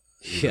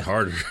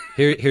harder.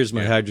 Here's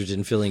my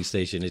hydrogen filling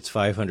station. It's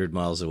 500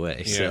 miles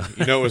away. Yeah.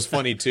 So. It was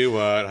funny too.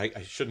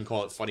 I shouldn't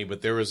call it funny,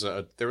 but there was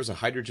a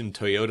hydrogen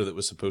Toyota that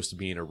was supposed to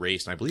be in a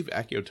race, and I believe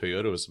Accio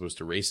Toyota was supposed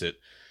to race it.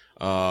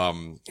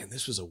 And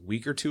this was a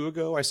week or two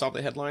ago. I saw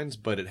the headlines,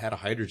 but it had a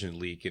hydrogen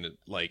leak and it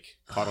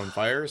caught on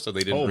fire, so they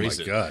didn't race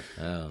it. Oh my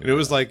god! And it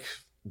was like,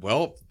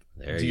 well,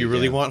 do you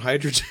really want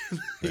hydrogen?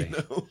 Right.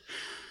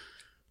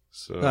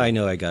 So I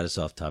know I got us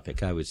off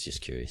topic. I was just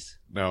curious.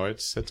 No,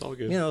 it's all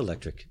good.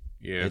 Electric.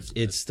 Yeah,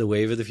 it's the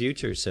wave of the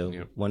future.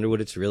 So wonder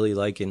what it's really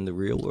like in the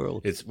real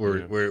world.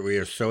 We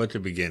are so at the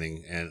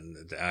beginning, and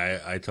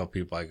I tell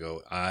people,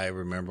 I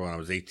remember when I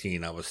was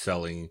 18, I was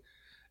selling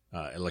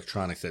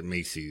electronics at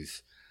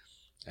Macy's.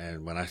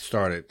 And when I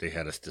started, they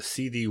had the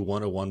CD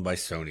 101 by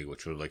Sony,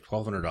 which was like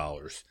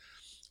 $1,200.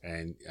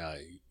 And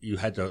you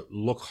had to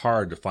look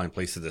hard to find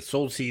places that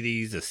sold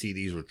CDs. The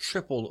CDs were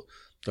triple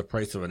the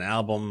price of an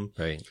album.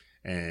 Right.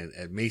 And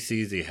at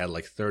Macy's, they had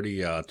like 30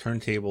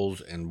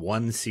 turntables and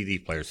one CD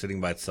player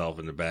sitting by itself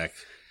in the back,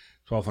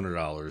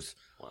 $1,200.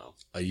 Wow.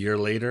 A year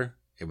later,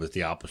 it was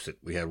the opposite.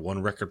 We had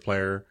one record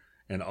player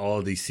and all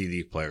of these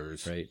CD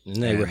players. Right. And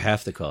they were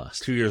half the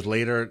cost. 2 years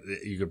later,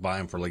 you could buy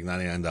them for like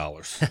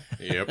 $99.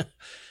 Yep.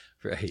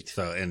 Right.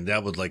 So, and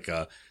that was like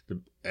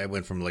it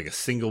went from like a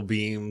single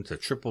beam to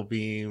triple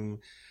beam,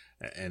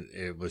 and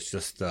it was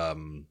just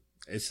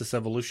it's just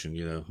evolution,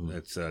 you know.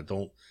 It's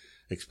don't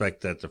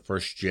expect that the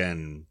first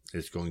gen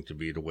is going to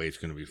be the way it's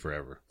going to be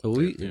forever.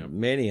 Well,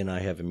 Manny and I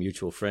have a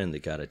mutual friend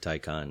that got a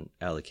Taycan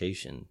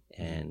allocation,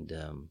 and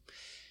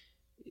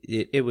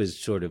it was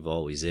sort of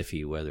always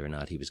iffy whether or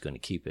not he was going to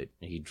keep it.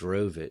 He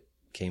drove it,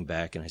 came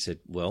back, and I said,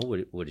 well,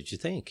 what did you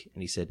think?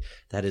 And he said,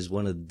 that is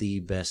one of the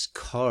best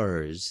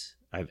cars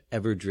I've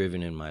ever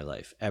driven in my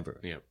life, ever.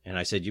 Yep. And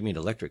I said, you mean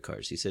electric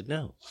cars? He said,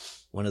 no,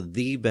 one of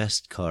the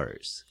best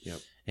cars. Yep.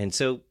 And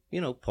so,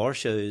 you know,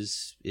 Porsche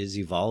is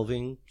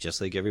evolving just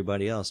like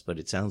everybody else, but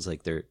it sounds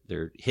like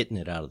they're hitting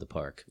it out of the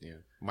park.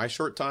 Yeah. My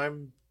short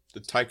time, the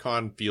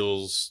Taycan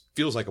feels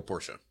like a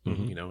Porsche.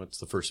 Mm-hmm. You know, it's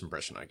the first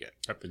impression I get.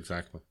 Yep,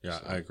 exactly. Yeah,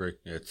 so. I agree.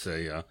 It's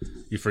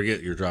you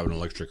forget you're driving an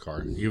electric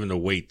car. Even the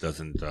weight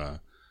doesn't.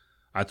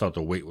 I thought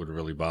the weight would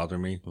really bother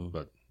me,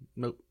 but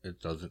nope,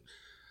 it doesn't.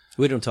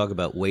 We don't talk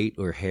about weight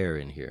or hair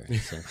in here.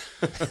 So.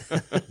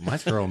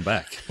 Mine's growing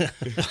back.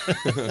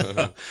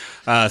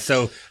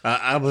 So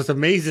I was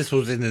amazed this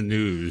was in the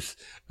news.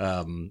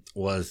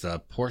 Was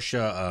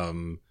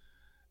Porsche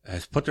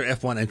has put their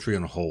F1 entry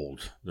on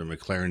hold. The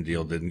McLaren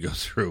deal didn't go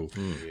through,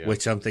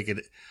 which I'm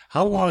thinking,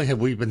 how long have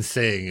we been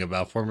saying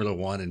about Formula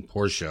One and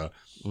Porsche,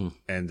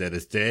 and that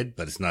it's dead,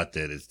 but it's not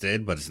dead. It's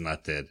dead, but it's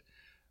not dead.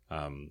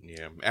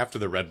 Yeah, after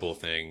the Red Bull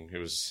thing, it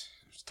was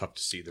tough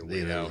to see their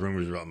way out. There was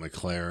rumors about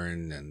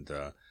McLaren, and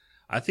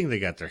I think they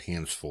got their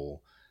hands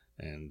full.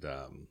 And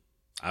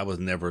I was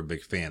never a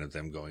big fan of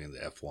them going into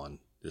F1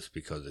 just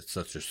because it's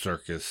such a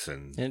circus.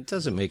 And it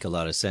doesn't make a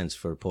lot of sense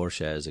for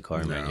Porsche as a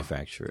car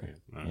manufacturer.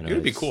 Yeah. You know, it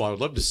would be cool. I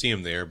would love to see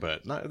them there,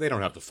 but they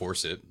don't have to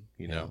force it,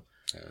 you know.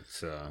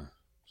 It's,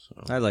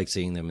 I like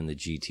seeing them in the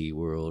GT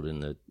world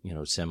and the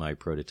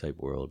semi-prototype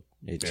world.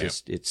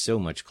 It's so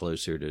much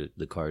closer to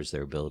the cars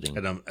they're building.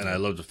 And I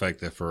love the fact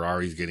that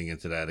Ferrari's getting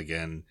into that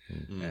again,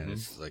 and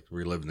it's like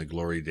reliving the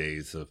glory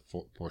days of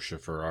Porsche,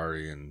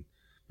 Ferrari, and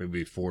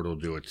maybe Ford will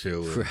do it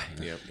too. Right.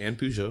 Yeah, and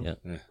Peugeot.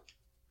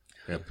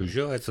 Yeah,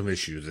 Peugeot had some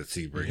issues at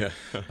Sebring.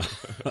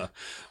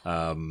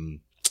 Yeah.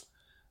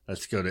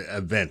 Let's go to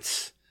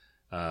events.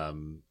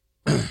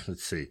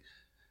 Let's see.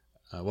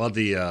 It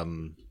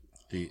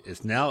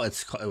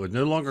was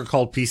no longer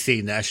called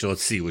PCA National at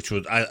Sea, which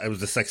was it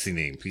was a sexy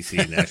name,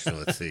 PCA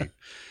National at Sea.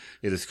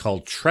 It is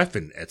called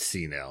Treffen at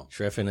Sea now.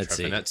 Treffen at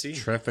Sea.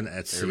 Treffen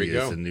at Sea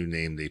is the new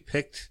name they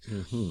picked.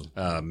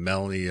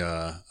 Melanie,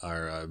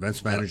 our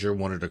events manager,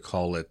 wanted to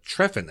call it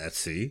Treffen at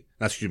Sea.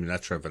 Not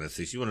Treffen at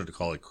Sea. She wanted to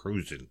call it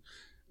Cruisin'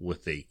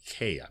 with a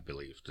K, I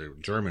believe, the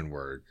German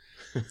word.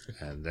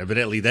 And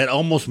evidently that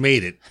almost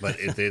made it, but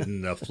it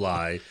didn't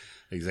fly.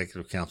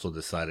 Executive Council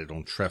decided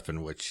on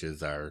Treffen, which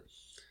is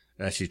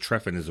actually,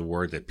 Treffen is a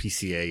word that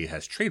PCA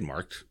has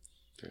trademarked.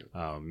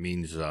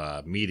 Means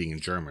meeting in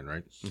German,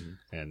 right?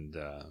 Mm-hmm. And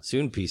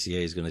soon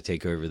PCA is going to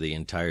take over the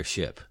entire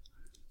ship,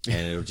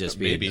 and it'll just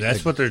be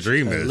that's what their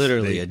dream is.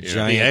 Literally a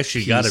giant. They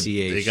actually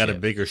PCA got a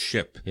bigger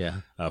ship.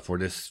 Yeah. For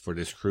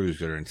this cruise,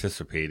 they're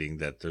anticipating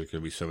that there's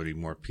going to be so many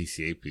more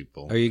PCA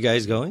people. Are you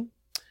guys going?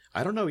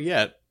 I don't know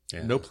yet.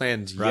 Yeah. No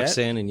plans yet.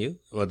 Roxanne and you?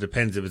 Well, it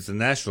depends. If it's a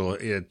national,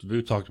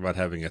 we talked about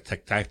having a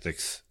tech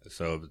tactics.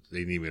 So if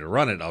they need me to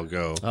run it, I'll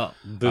go. Oh,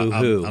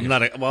 boo-hoo. I'm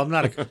not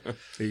a,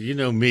 you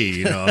know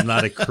me, I'm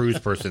not a cruise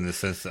person in the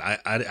sense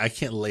that I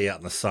can't lay out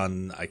in the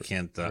sun. I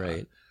can't,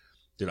 right.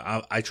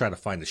 I try to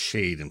find the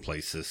shade in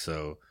places.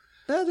 So.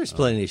 No, there's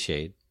plenty of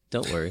shade.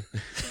 Don't worry.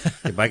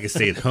 If I can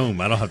stay at home,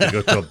 I don't have to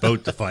go to a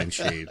boat to find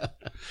shade.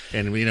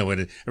 And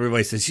when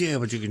everybody says, "Yeah,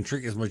 but you can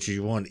drink as much as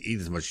you want, eat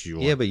as much as you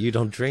want." Yeah, but you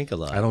don't drink a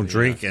lot. I don't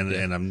drink,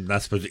 and I'm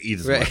not supposed to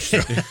eat as much.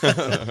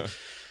 So.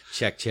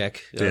 Check.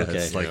 Yeah, okay.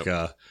 It's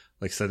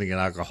like sending an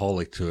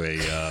alcoholic to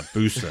a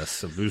booze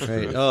fest.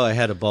 Right. Oh, I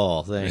had a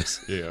ball.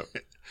 Thanks. Yeah.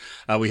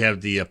 We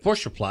have the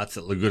Porsche plots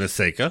at Laguna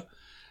Seca,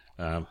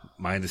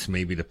 minus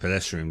maybe the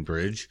pedestrian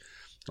bridge,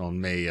 on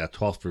May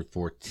 12th through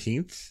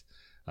 14th.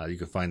 You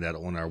can find that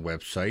on our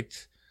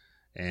website.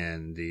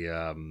 And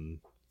the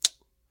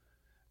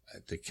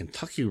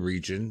Kentucky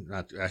region,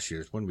 this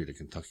wouldn't be the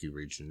Kentucky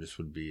region. This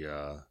would be,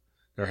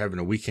 they're having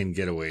a weekend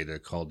getaway. They're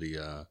called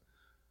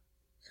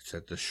it's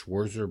at the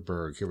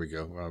Schwarzerberg. Here we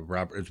go.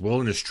 It's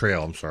Wilderness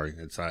Trail. I'm sorry.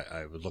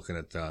 I was looking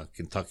at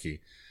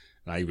Kentucky,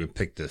 and I even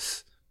picked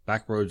this.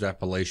 Backroads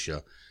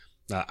Appalachia.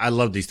 I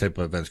love these type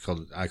of events.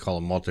 I call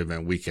them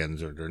multi-event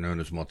weekends, or they're known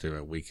as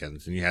multi-event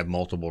weekends. And you have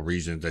multiple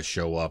regions that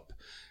show up.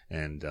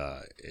 And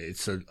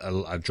it's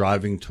a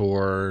driving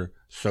tour,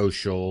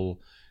 social.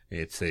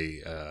 It's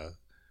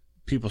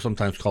people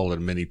sometimes call it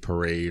a mini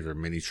parade or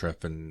mini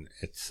Treffen.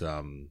 It's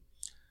a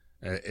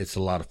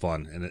lot of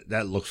fun, and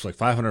that looks like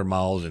 500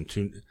 miles and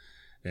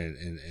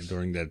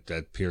during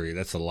that period,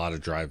 that's a lot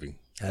of driving.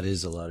 That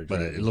is a lot of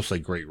driving, but it looks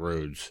like great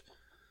roads.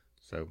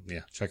 So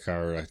yeah, check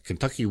our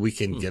Kentucky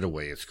Weekend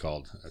Getaway. It's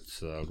called.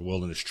 It's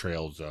Wilderness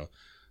Trails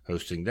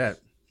hosting that.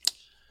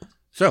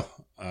 So,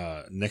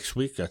 next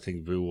week, I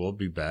think Boo will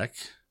be back.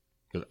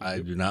 'Cause I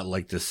do not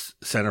like this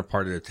center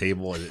part of the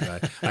table.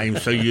 I am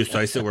so used to,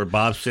 I sit where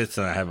Bob sits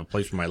and I have a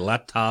place for my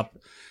laptop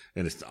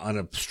and it's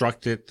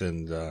unobstructed.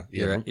 And,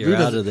 You're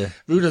out of the...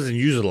 Vu doesn't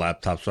use a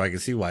laptop, so I can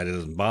see why it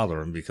doesn't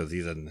bother him, because he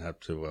doesn't have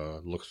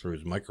to, look through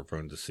his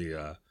microphone to see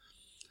the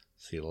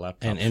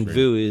laptop. And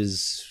Vu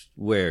is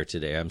where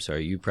today? I'm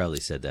sorry, you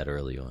probably said that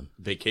early on.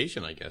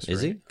 Vacation, I guess.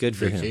 Is right? he? Good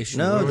for Vacation?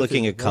 him. No, Where was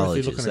looking he- at where was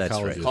he colleges. looking at That's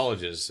colleges? right.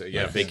 Colleges,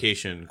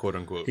 vacation, quote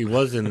unquote. He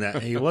was in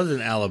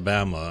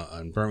Alabama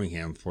in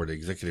Birmingham for the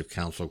Executive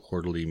Council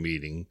quarterly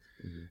meeting.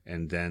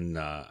 And then,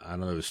 I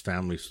don't know, his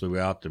family flew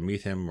out to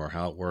meet him or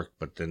how it worked,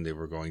 but then they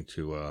were going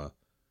to,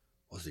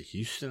 was it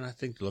Houston, I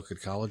think, to look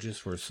at colleges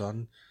for his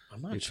son?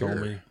 I'm not He sure.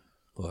 told me.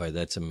 Boy,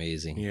 that's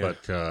amazing. Yeah.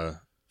 But,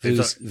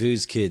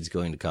 Vu's kids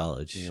going to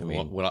college. Yeah, I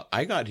mean, when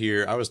I got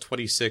here, I was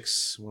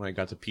 26 when I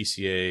got to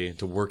PCA,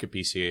 to work at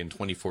PCA in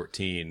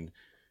 2014.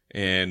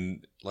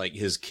 And, like,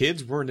 his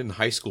kids weren't in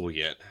high school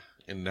yet.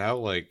 And now,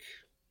 like,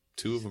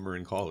 2 of them are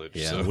in college.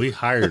 Yeah. So. we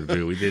hired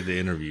Vu. We did the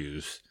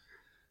interviews.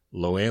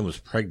 Loanne was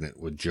pregnant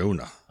with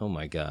Jonah. oh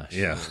my gosh.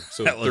 Yeah.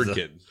 So That was third a-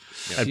 kid.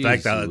 In Jeez,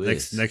 fact,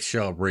 Louise. next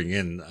show I'll bring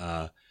in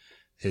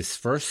his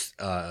first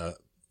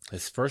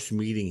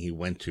meeting he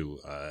went to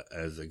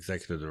as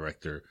executive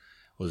director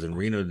was in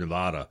Reno,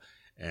 Nevada,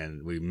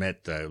 and we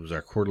met. It was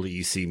our quarterly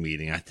EC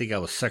meeting. I think I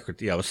was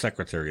secretary. Yeah, I was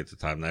secretary at the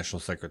time,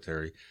 national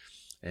secretary,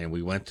 and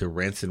we went to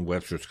Ranson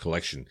Webster's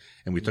collection,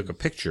 and we took a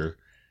picture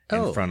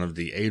in front of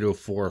the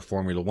 804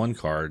 Formula One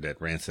car that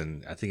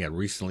Ranson, I think, had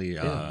recently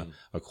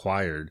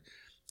acquired.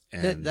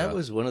 And That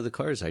was one of the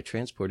cars I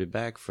transported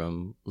back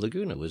from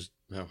Laguna. Was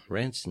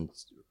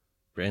Ranson's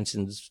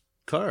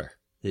car.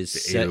 His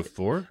the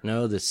 804.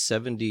 No, the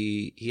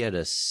 70. He had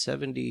a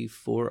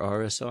 74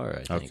 RSR.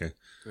 I think. Okay.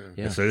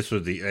 Yeah. And so this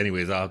was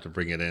anyways, I'll have to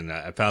bring it in.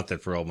 I found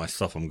that for all my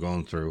stuff I'm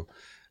going through.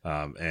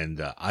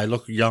 And I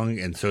look young,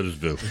 and so does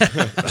Vu.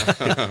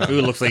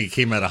 Vu looks like he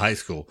came out of high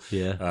school.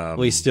 Yeah.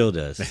 Well, he still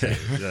does.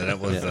 That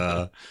was,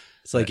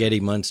 It's like Eddie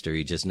Munster.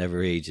 He just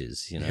never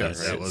ages. You know. yeah,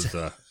 that was,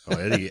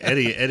 Eddie,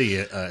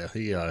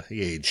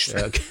 he aged.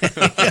 Okay.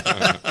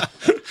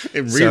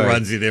 In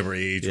reruns, he never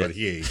aged, but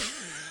he aged.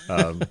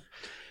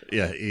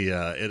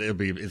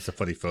 It's a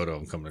funny photo.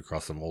 I'm coming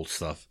across some old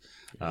stuff.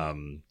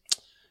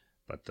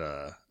 But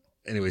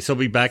anyway, so he'll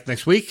be back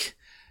next week.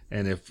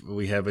 And if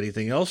we have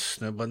anything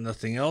else,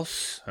 nothing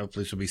else,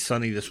 hopefully this will be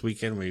sunny this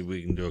weekend.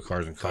 We can do a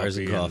cars and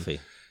coffee.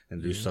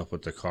 And do stuff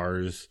with the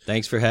cars.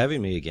 Thanks for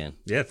having me again.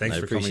 Yeah, thanks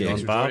I for coming appreciate on,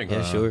 it. Bob.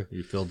 Yeah, sure.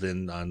 You filled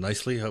in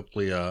nicely.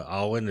 Hopefully,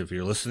 Alwin, if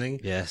you're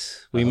listening.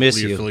 Yes, we miss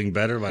You're you. feeling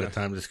better by the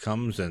time this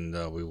comes, and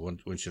we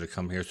want you to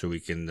come here so we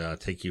can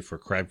take you for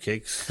crab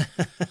cakes.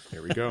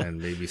 There we go.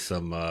 And maybe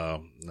some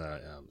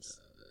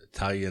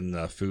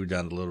Italian food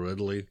down to Little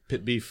Italy.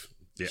 Pit beef.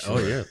 Yeah. Sure.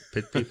 Oh, yeah.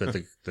 Pit beef at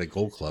the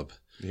Gold Club.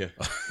 Yeah.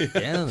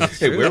 Yeah, that's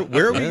Hey, true.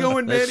 where are we Yeah,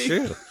 going, that's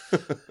Manny? true.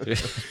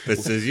 That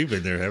says you've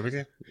been there, haven't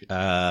you?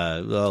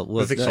 Well,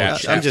 What's it no, called? I'm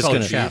Chaps? just Called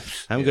gonna.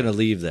 Chaps. I'm gonna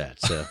leave that.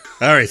 So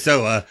All right.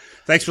 So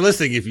thanks for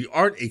listening. If you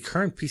aren't a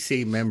current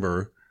PCA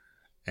member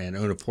and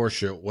own a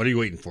Porsche, what are you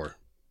waiting for?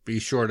 Be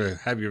sure to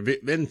have your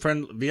VIN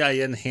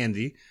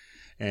handy.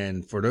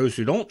 And for those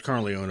who don't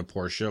currently own a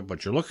Porsche,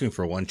 but you're looking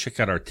for one, check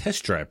out our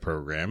test drive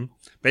program.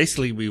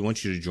 Basically, we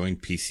want you to join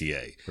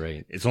PCA.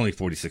 right. It's only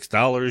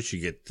 $46.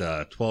 You get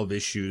 12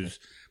 issues,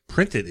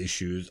 printed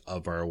issues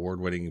of our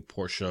award-winning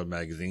Porsche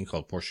magazine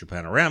called Porsche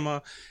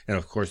Panorama. And,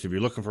 of course, if you're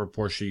looking for a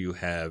Porsche, you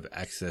have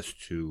access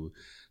to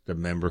the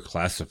member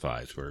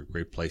classifieds. We're a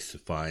great place to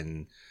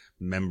find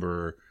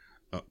member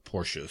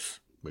Porsches,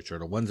 which are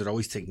the ones that are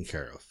always taken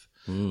care of.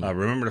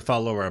 Remember to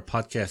follow our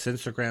podcast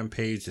Instagram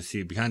page to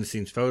see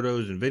behind-the-scenes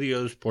photos and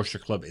videos, Porsche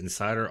Club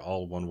Insider,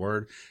 all one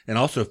word. And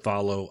also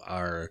follow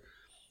our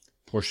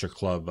Porsche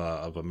Club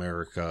of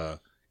America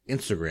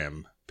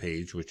Instagram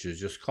page, which is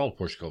just called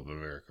Porsche Club of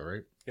America,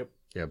 right? Yep.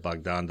 Yeah,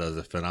 Bogdan does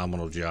a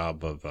phenomenal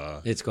job of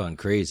It's gone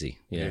crazy.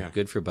 Yeah, Yeah.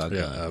 good for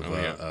Bogdan.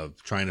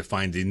 of trying to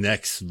find the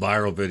next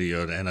viral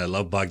video. And I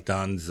love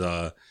Bogdan's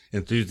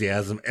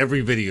enthusiasm.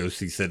 Every video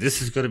he said, this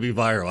is going to be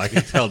viral. I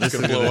can tell this is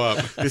going to blow up.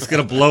 This is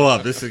going to blow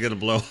up. This is going to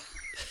blow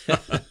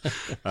up.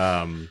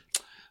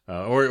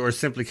 Or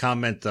simply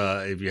comment.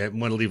 If you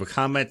want to leave a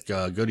comment,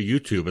 go to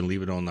YouTube and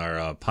leave it on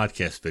our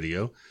podcast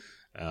video.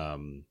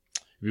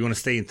 If you want to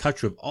stay in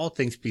touch with all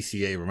things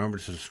PCA, remember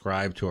to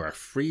subscribe to our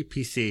free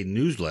PCA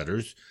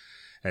newsletters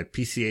at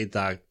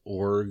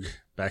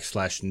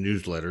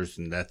pca.org/newsletters.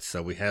 And that's,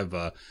 we have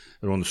it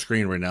on the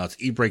screen right now. It's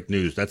eBreak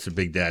News. That's the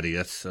big daddy.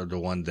 That's the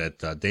one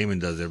that Damon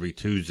does every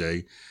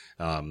Tuesday.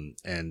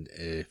 And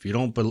if you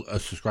don't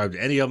subscribe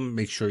to any of them,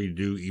 make sure you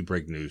do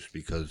eBreak News,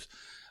 because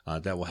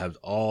that will have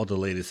all the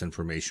latest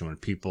information. When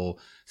people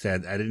say, I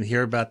didn't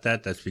hear about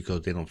that, that's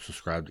because they don't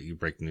subscribe to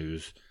eBreak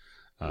News.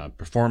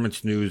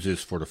 Performance News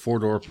is for the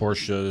four-door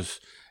Porsches,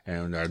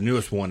 and our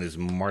newest one is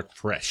Mart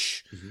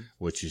Fresh,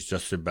 which is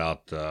just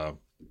about the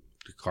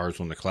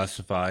cars on the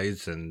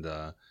classifieds, and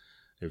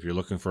if you're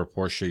looking for a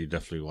Porsche, you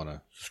definitely want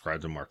to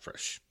subscribe to Mark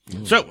Fresh.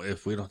 So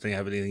if we don't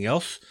have anything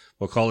else,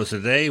 we'll call this a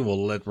day.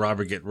 We'll let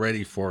Robert get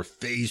ready for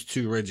Phase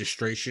 2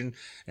 registration.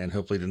 And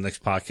hopefully the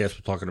next podcast,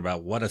 we're talking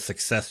about what a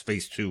success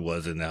Phase 2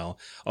 was and how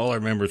all our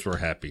members were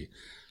happy.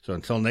 So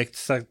until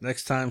next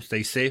time,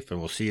 stay safe, and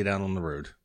we'll see you down on the road.